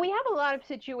 Yeah, we have a lot of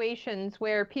situations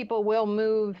where people will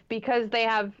move because they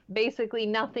have basically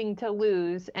nothing to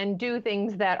lose and do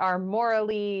things that are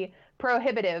morally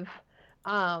prohibitive.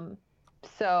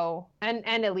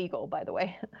 And illegal, by the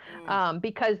way,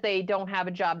 because they don't have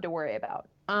a job to worry about.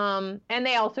 And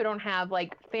they also don't have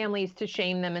like families to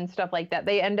shame them and stuff like that.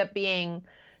 They end up being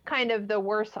kind of the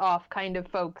worse off kind of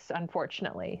folks,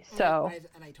 unfortunately. So,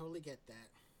 and I totally get that.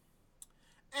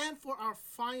 And for our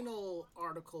final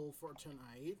article for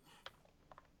tonight,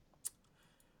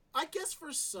 I guess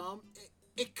for some,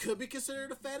 it could be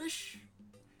considered a fetish.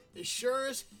 It sure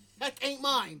as heck ain't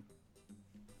mine.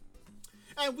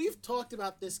 And we've talked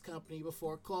about this company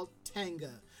before called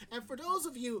Tenga. And for those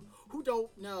of you who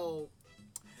don't know,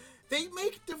 they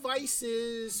make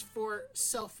devices for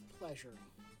self-pleasure.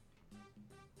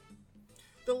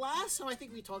 The last time I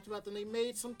think we talked about them, they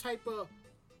made some type of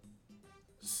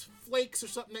flakes or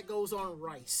something that goes on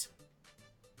rice.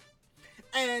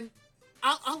 And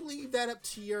I'll leave that up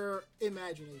to your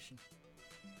imagination.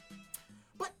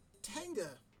 But Tenga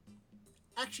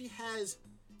actually has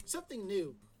something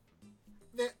new.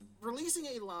 They're releasing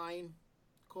a line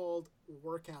called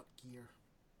Workout Gear.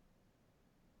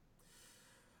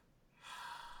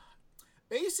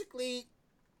 Basically,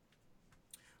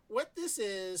 what this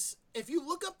is, if you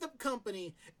look up the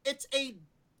company, it's a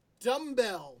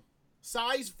dumbbell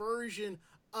size version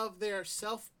of their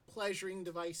self-pleasuring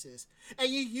devices, and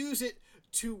you use it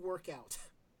to work out.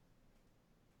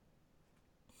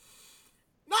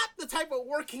 Not the type of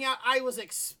working out I was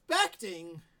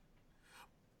expecting,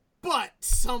 but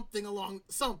something.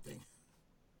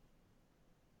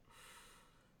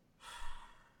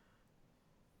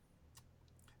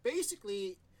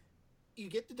 Basically, you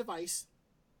get the device,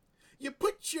 you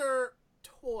put your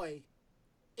toy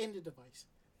in the device,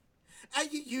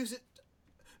 and you use it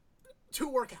to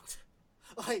work out.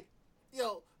 Like,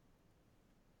 I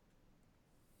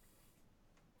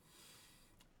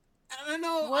don't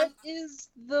know. What is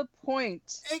the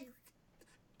point?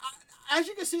 As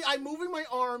you can see, I'm moving my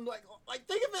arm like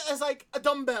think of it as like a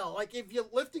dumbbell. Like if you're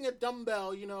lifting a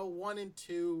dumbbell, 1 and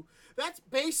 2. That's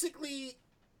basically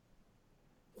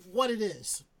what it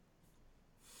is.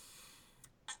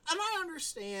 And I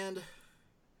understand.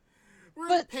 We're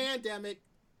in a pandemic.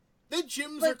 The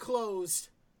gyms are closed.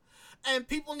 and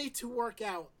people need to work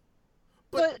out.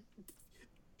 But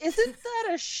isn't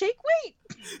that a shake weight?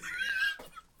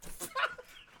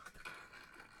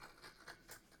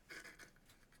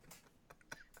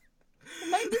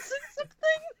 Am I missing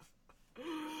something?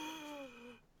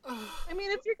 I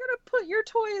mean, if you're gonna put your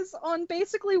toys on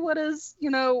basically what is,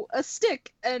 a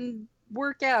stick and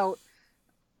work out,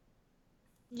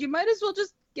 you might as well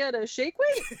just get a shake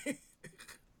weight.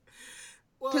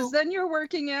 Because then you're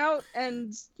working out,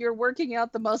 and you're working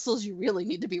out the muscles you really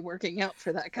need to be working out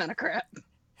for that kind of crap.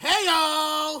 Hey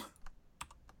y'all!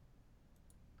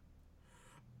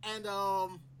 And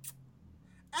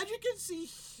as you can see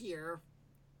here,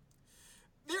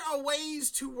 there are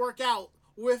ways to work out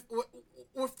with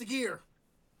the gear.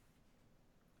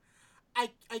 I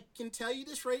can tell you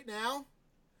this right now.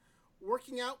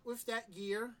 Working out with that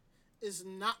gear is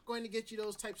not going to get you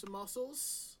those types of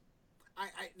muscles.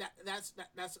 That's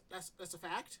a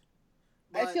fact.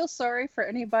 But I feel sorry for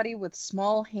anybody with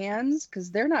small hands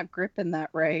because they're not gripping that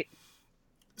right.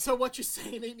 So what you're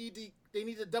saying? They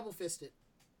need to double fist it.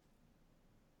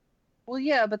 Well,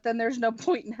 yeah, but then there's no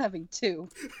point in having two.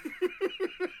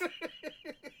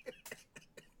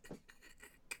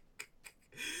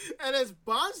 And as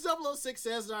Bonds006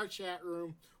 says in our chat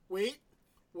room, wait,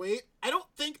 I don't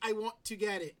think I want to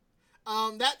get it.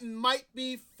 That might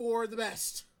be for the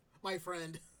best, my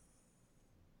friend.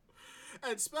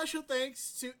 And special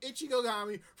thanks to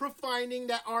Ichigogami for finding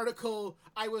that article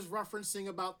I was referencing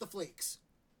about the flakes.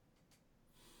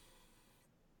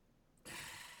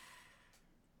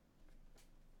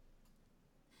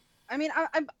 I mean,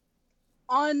 I'm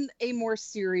on a more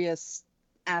serious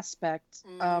aspect.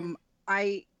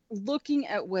 Looking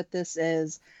at what this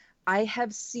is, I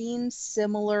have seen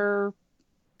similar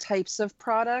types of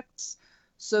products.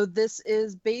 So this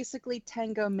is basically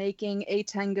Tenga making a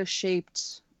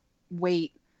Tenga-shaped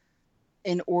weight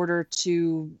in order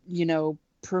to,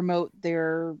 promote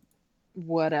their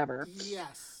whatever.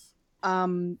 Yes.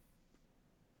 Again,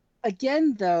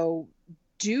 though,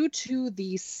 due to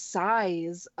the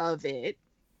size of it,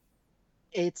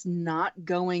 it's not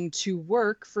going to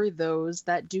work for those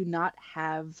that do not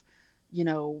have,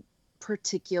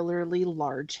 particularly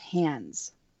large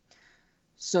hands.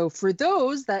 So for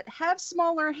those that have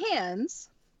smaller hands...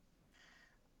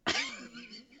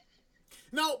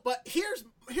 No, but here's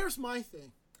my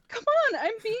thing. Come on,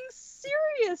 I'm being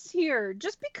serious here.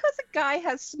 Just because a guy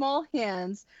has small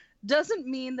hands doesn't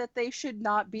mean that they should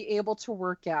not be able to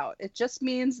work out. It just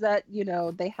means that,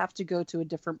 they have to go to a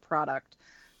different product.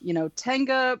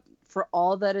 Tenga, for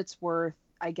all that it's worth,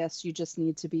 I guess you just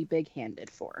need to be big-handed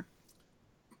for.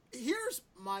 Here's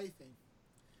my thing.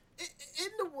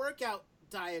 In the workout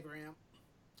diagram,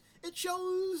 it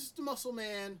shows the muscle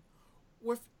man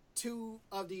with two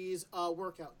of these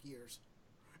workout gears.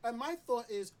 And my thought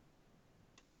is,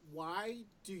 why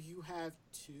do you have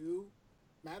two?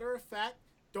 Matter of fact,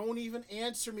 don't even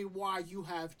answer me why you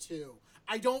have two.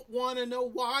 I don't want to know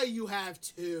why you have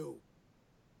two.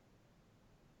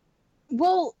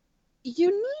 Well,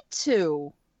 you need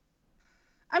to.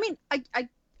 I mean, I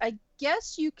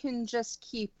guess you can just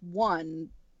keep one,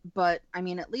 but I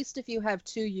mean, at least if you have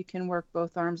two, you can work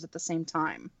both arms at the same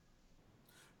time.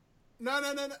 No.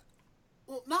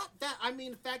 Well, not that. I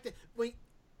mean, the fact that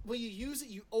when you use it,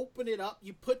 you open it up,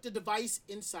 you put the device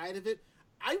inside of it.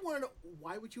 I want to know,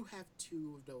 why would you have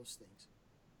two of those things?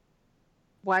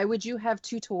 Why would you have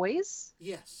two toys?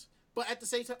 Yes. But at the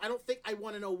same time, I don't think I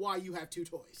want to know why you have two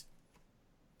toys.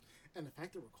 And the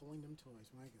fact that we're calling them toys,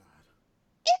 my God.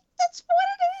 That's what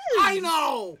it is! I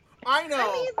know! I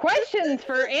mean, questions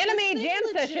for Anime Jam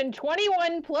Session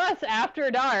 21 plus after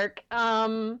dark.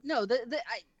 No,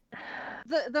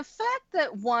 the fact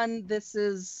that, one, this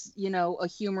is, a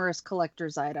humorous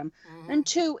collector's item, and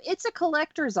two, it's a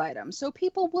collector's item, so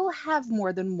people will have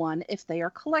more than one if they are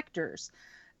collectors.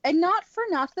 And not for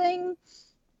nothing,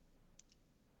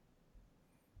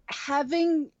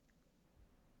 having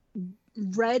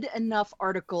read enough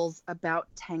articles about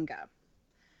Tenga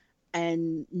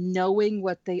and knowing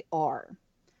what they are,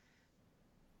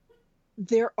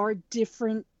 there are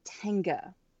different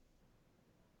Tenga.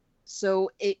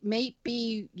 So it may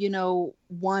be,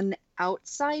 one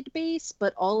outside base,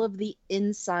 but all of the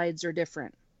insides are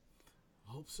different.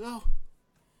 Hope so.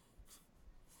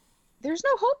 There's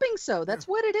no hoping so. That's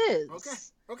what it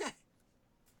is. Okay.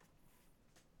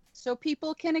 So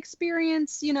people can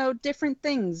experience, different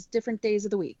things, different days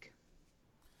of the week.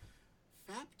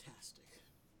 Fantastic.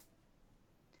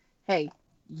 Hey,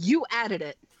 you added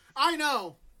it. I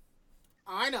know.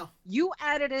 I know. You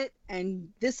added it, and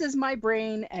this is my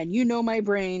brain, and you know my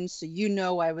brain, so you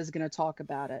know I was going to talk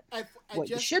about it. What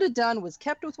you should have done was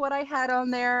kept with what I had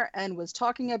on there and was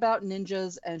talking about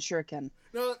ninjas and shuriken.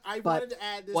 No, I wanted to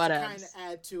add this to kind of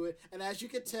add to it. And as you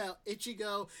can tell,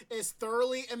 Ichigo is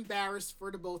thoroughly embarrassed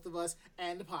for the both of us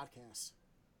and the podcast.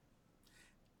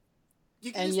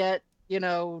 And yet, you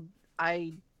know,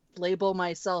 I label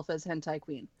myself as hentai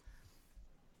queen.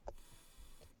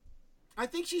 I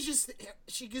think she's just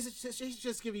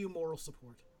giving you moral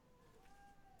support.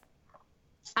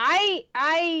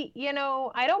 You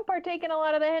know, I don't partake in a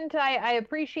lot of the hentai. I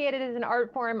appreciate it as an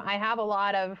art form. I have a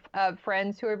lot of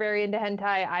friends who are very into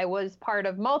hentai. I was part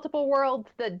of multiple worlds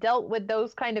that dealt with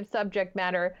those kind of subject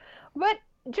matter. But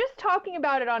just talking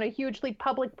about it on a hugely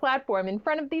public platform in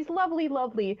front of these lovely,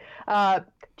 lovely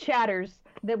chatters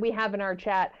that we have in our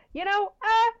chat, you know,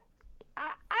 I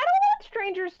don't want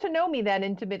strangers to know me that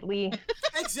intimately.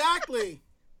 Exactly.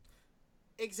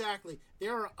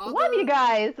 There are other... Love you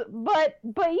guys, but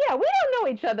yeah, we don't know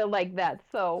each other like that,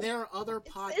 so... There are other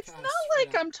podcasts. It's not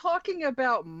like I'm talking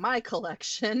about my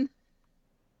collection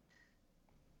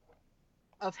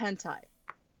of hentai.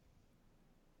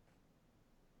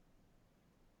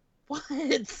 What?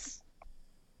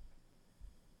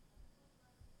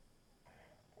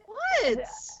 What?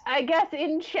 I guess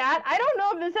in chat, I don't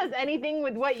know if this has anything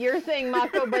with what you're saying,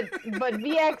 Mako, but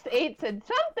VX8 said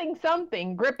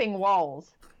something gripping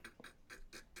walls.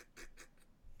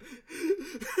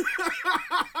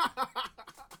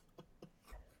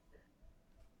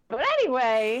 But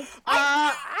anyway,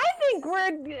 I think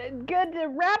we're good to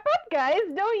wrap up, guys,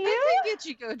 don't you? I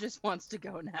think Ichigo just wants to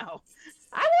go now.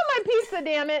 I want my pizza,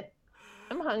 damn it.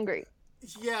 I'm hungry.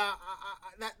 Yeah,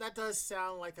 that does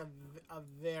sound like a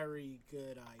very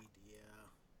good idea.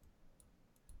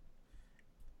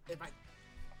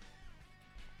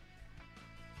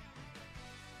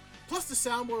 Plus the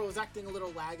soundboard was acting a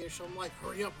little laggish, so I'm like,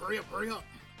 hurry up.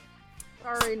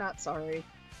 Sorry, not sorry.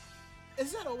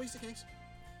 Is that always the case?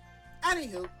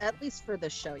 Anywho. At least for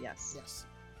this show, yes. Yes.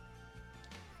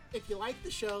 If you like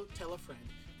the show, tell a friend.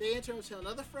 They in turn will tell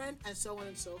another friend, and so on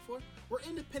and so forth. We're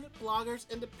independent bloggers,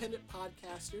 independent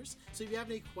podcasters. So if you have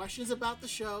any questions about the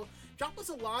show, drop us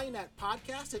a line at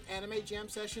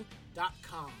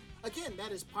podcast@animejamsession.com. Again,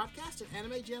 that is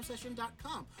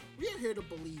podcast@animejamsession.com. We are here to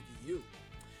believe you.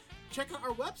 Check out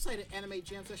our website at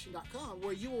animejamsession.com,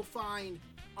 where you will find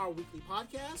our weekly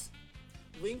podcast,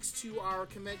 links to our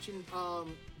convention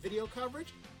video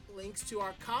coverage, links to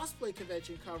our cosplay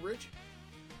convention coverage,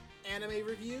 anime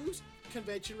reviews,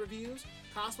 convention reviews,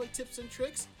 cosplay tips and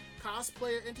tricks,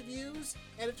 cosplayer interviews,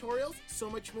 editorials, so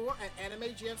much more at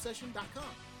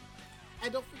animejamsession.com.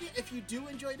 And don't forget, if you do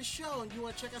enjoy the show and you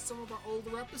want to check out some of our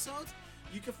older episodes,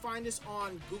 you can find us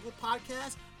on Google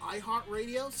Podcasts,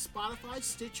 iHeartRadio, Spotify,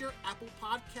 Stitcher, Apple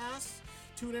Podcasts,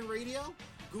 TuneIn Radio,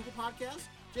 Google Podcasts.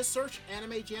 Just search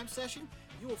Anime Jam Session.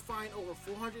 You will find over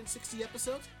 460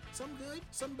 episodes. Some good,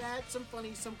 some bad, some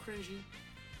funny, some cringy,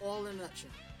 all in a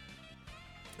nutshell.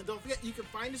 And don't forget, you can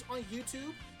find us on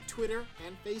YouTube, Twitter,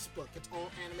 and Facebook. It's all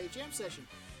Anime Jam Session.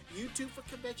 YouTube for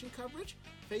convention coverage,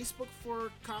 Facebook for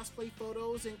cosplay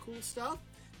photos and cool stuff,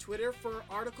 Twitter for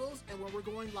articles and when we're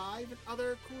going live and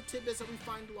other cool tidbits that we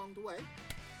find along the way.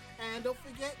 And don't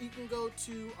forget, you can go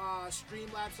to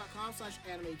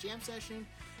streamlabs.com/animejamsession,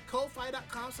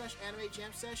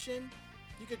 ko-fi.com/animejamsession.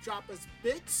 You can drop us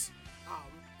bits,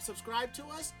 subscribe to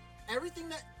us.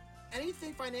 Anything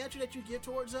financial that you give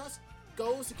towards us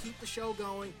goes to keep the show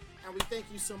going, and we thank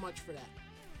you so much for that.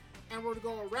 And we're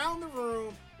going to go around the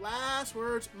room. Last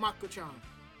words, Mako-chan.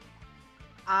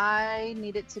 I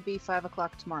need it to be 5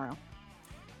 o'clock tomorrow.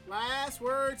 Last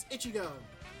words, Ichigo.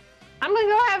 I'm going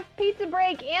to go have pizza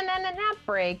break and then a nap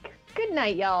break. Good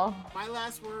night, y'all. My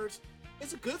last words,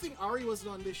 it's a good thing Ari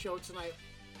wasn't on this show tonight.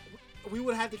 We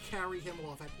would have to carry him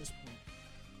off at this point.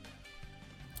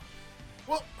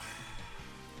 Well,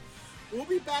 we'll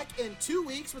be back in 2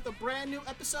 weeks with a brand new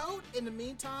episode. In the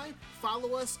meantime,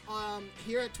 follow us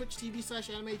here at Twitch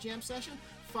TV/Anime Jam Session.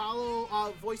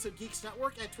 Follow Voice of Geeks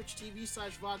Network at Twitch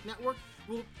TV/VOG Network.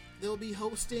 They'll be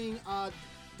hosting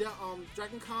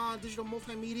Dragon Con Digital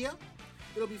Multimedia.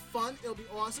 It'll be fun. It'll be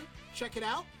awesome. Check it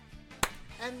out.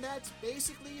 And that's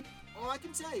basically all I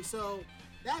can say. So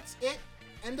that's it.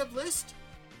 End of list.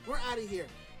 We're out of here.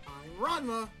 I'm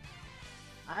Ranma.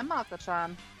 I'm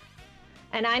Mako-chan.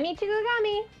 And I'm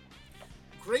Ichigogami.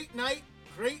 Great night.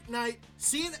 Great night.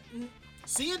 See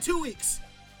you in 2 weeks.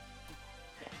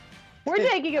 We're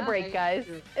taking a break, guys.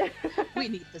 We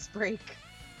need this break.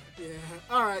 Yeah.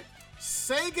 All right.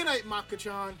 Say goodnight,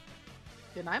 Mako-chan.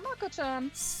 Good night,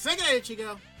 Mako-chan. Say goodnight,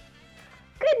 Ichigo.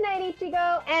 Good night,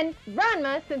 Ichigo. And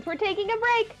Ranma, since we're taking a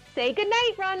break, say good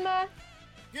night, Ranma.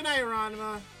 Good night,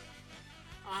 Ranma.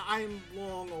 I'm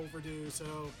long overdue, so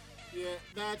yeah,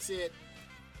 that's it.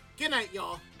 Good night,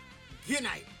 y'all. Good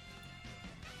night.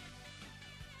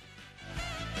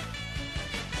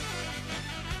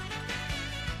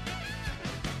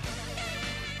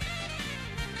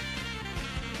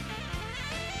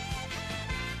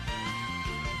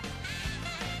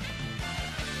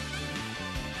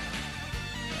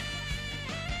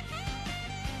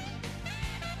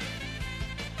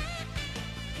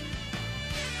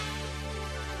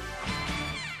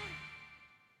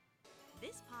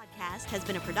 This podcast has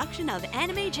been a production of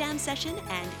Anime Jam Session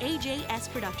and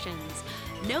AJS Productions.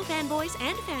 No fanboys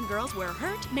and fangirls were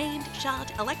hurt, maimed,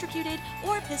 shot, electrocuted,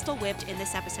 or pistol whipped in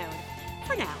this episode.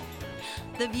 For now.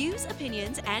 The views,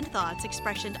 opinions, and thoughts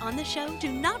expressed on the show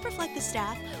do not reflect the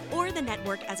staff or the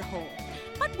network as a whole.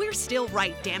 But we're still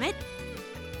right, damn it!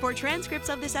 For transcripts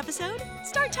of this episode,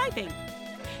 start typing.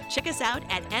 Check us out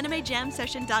at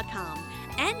animejamsession.com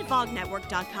and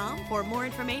vognetwork.com for more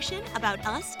information about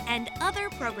us and other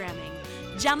programming.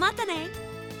 Jamatane!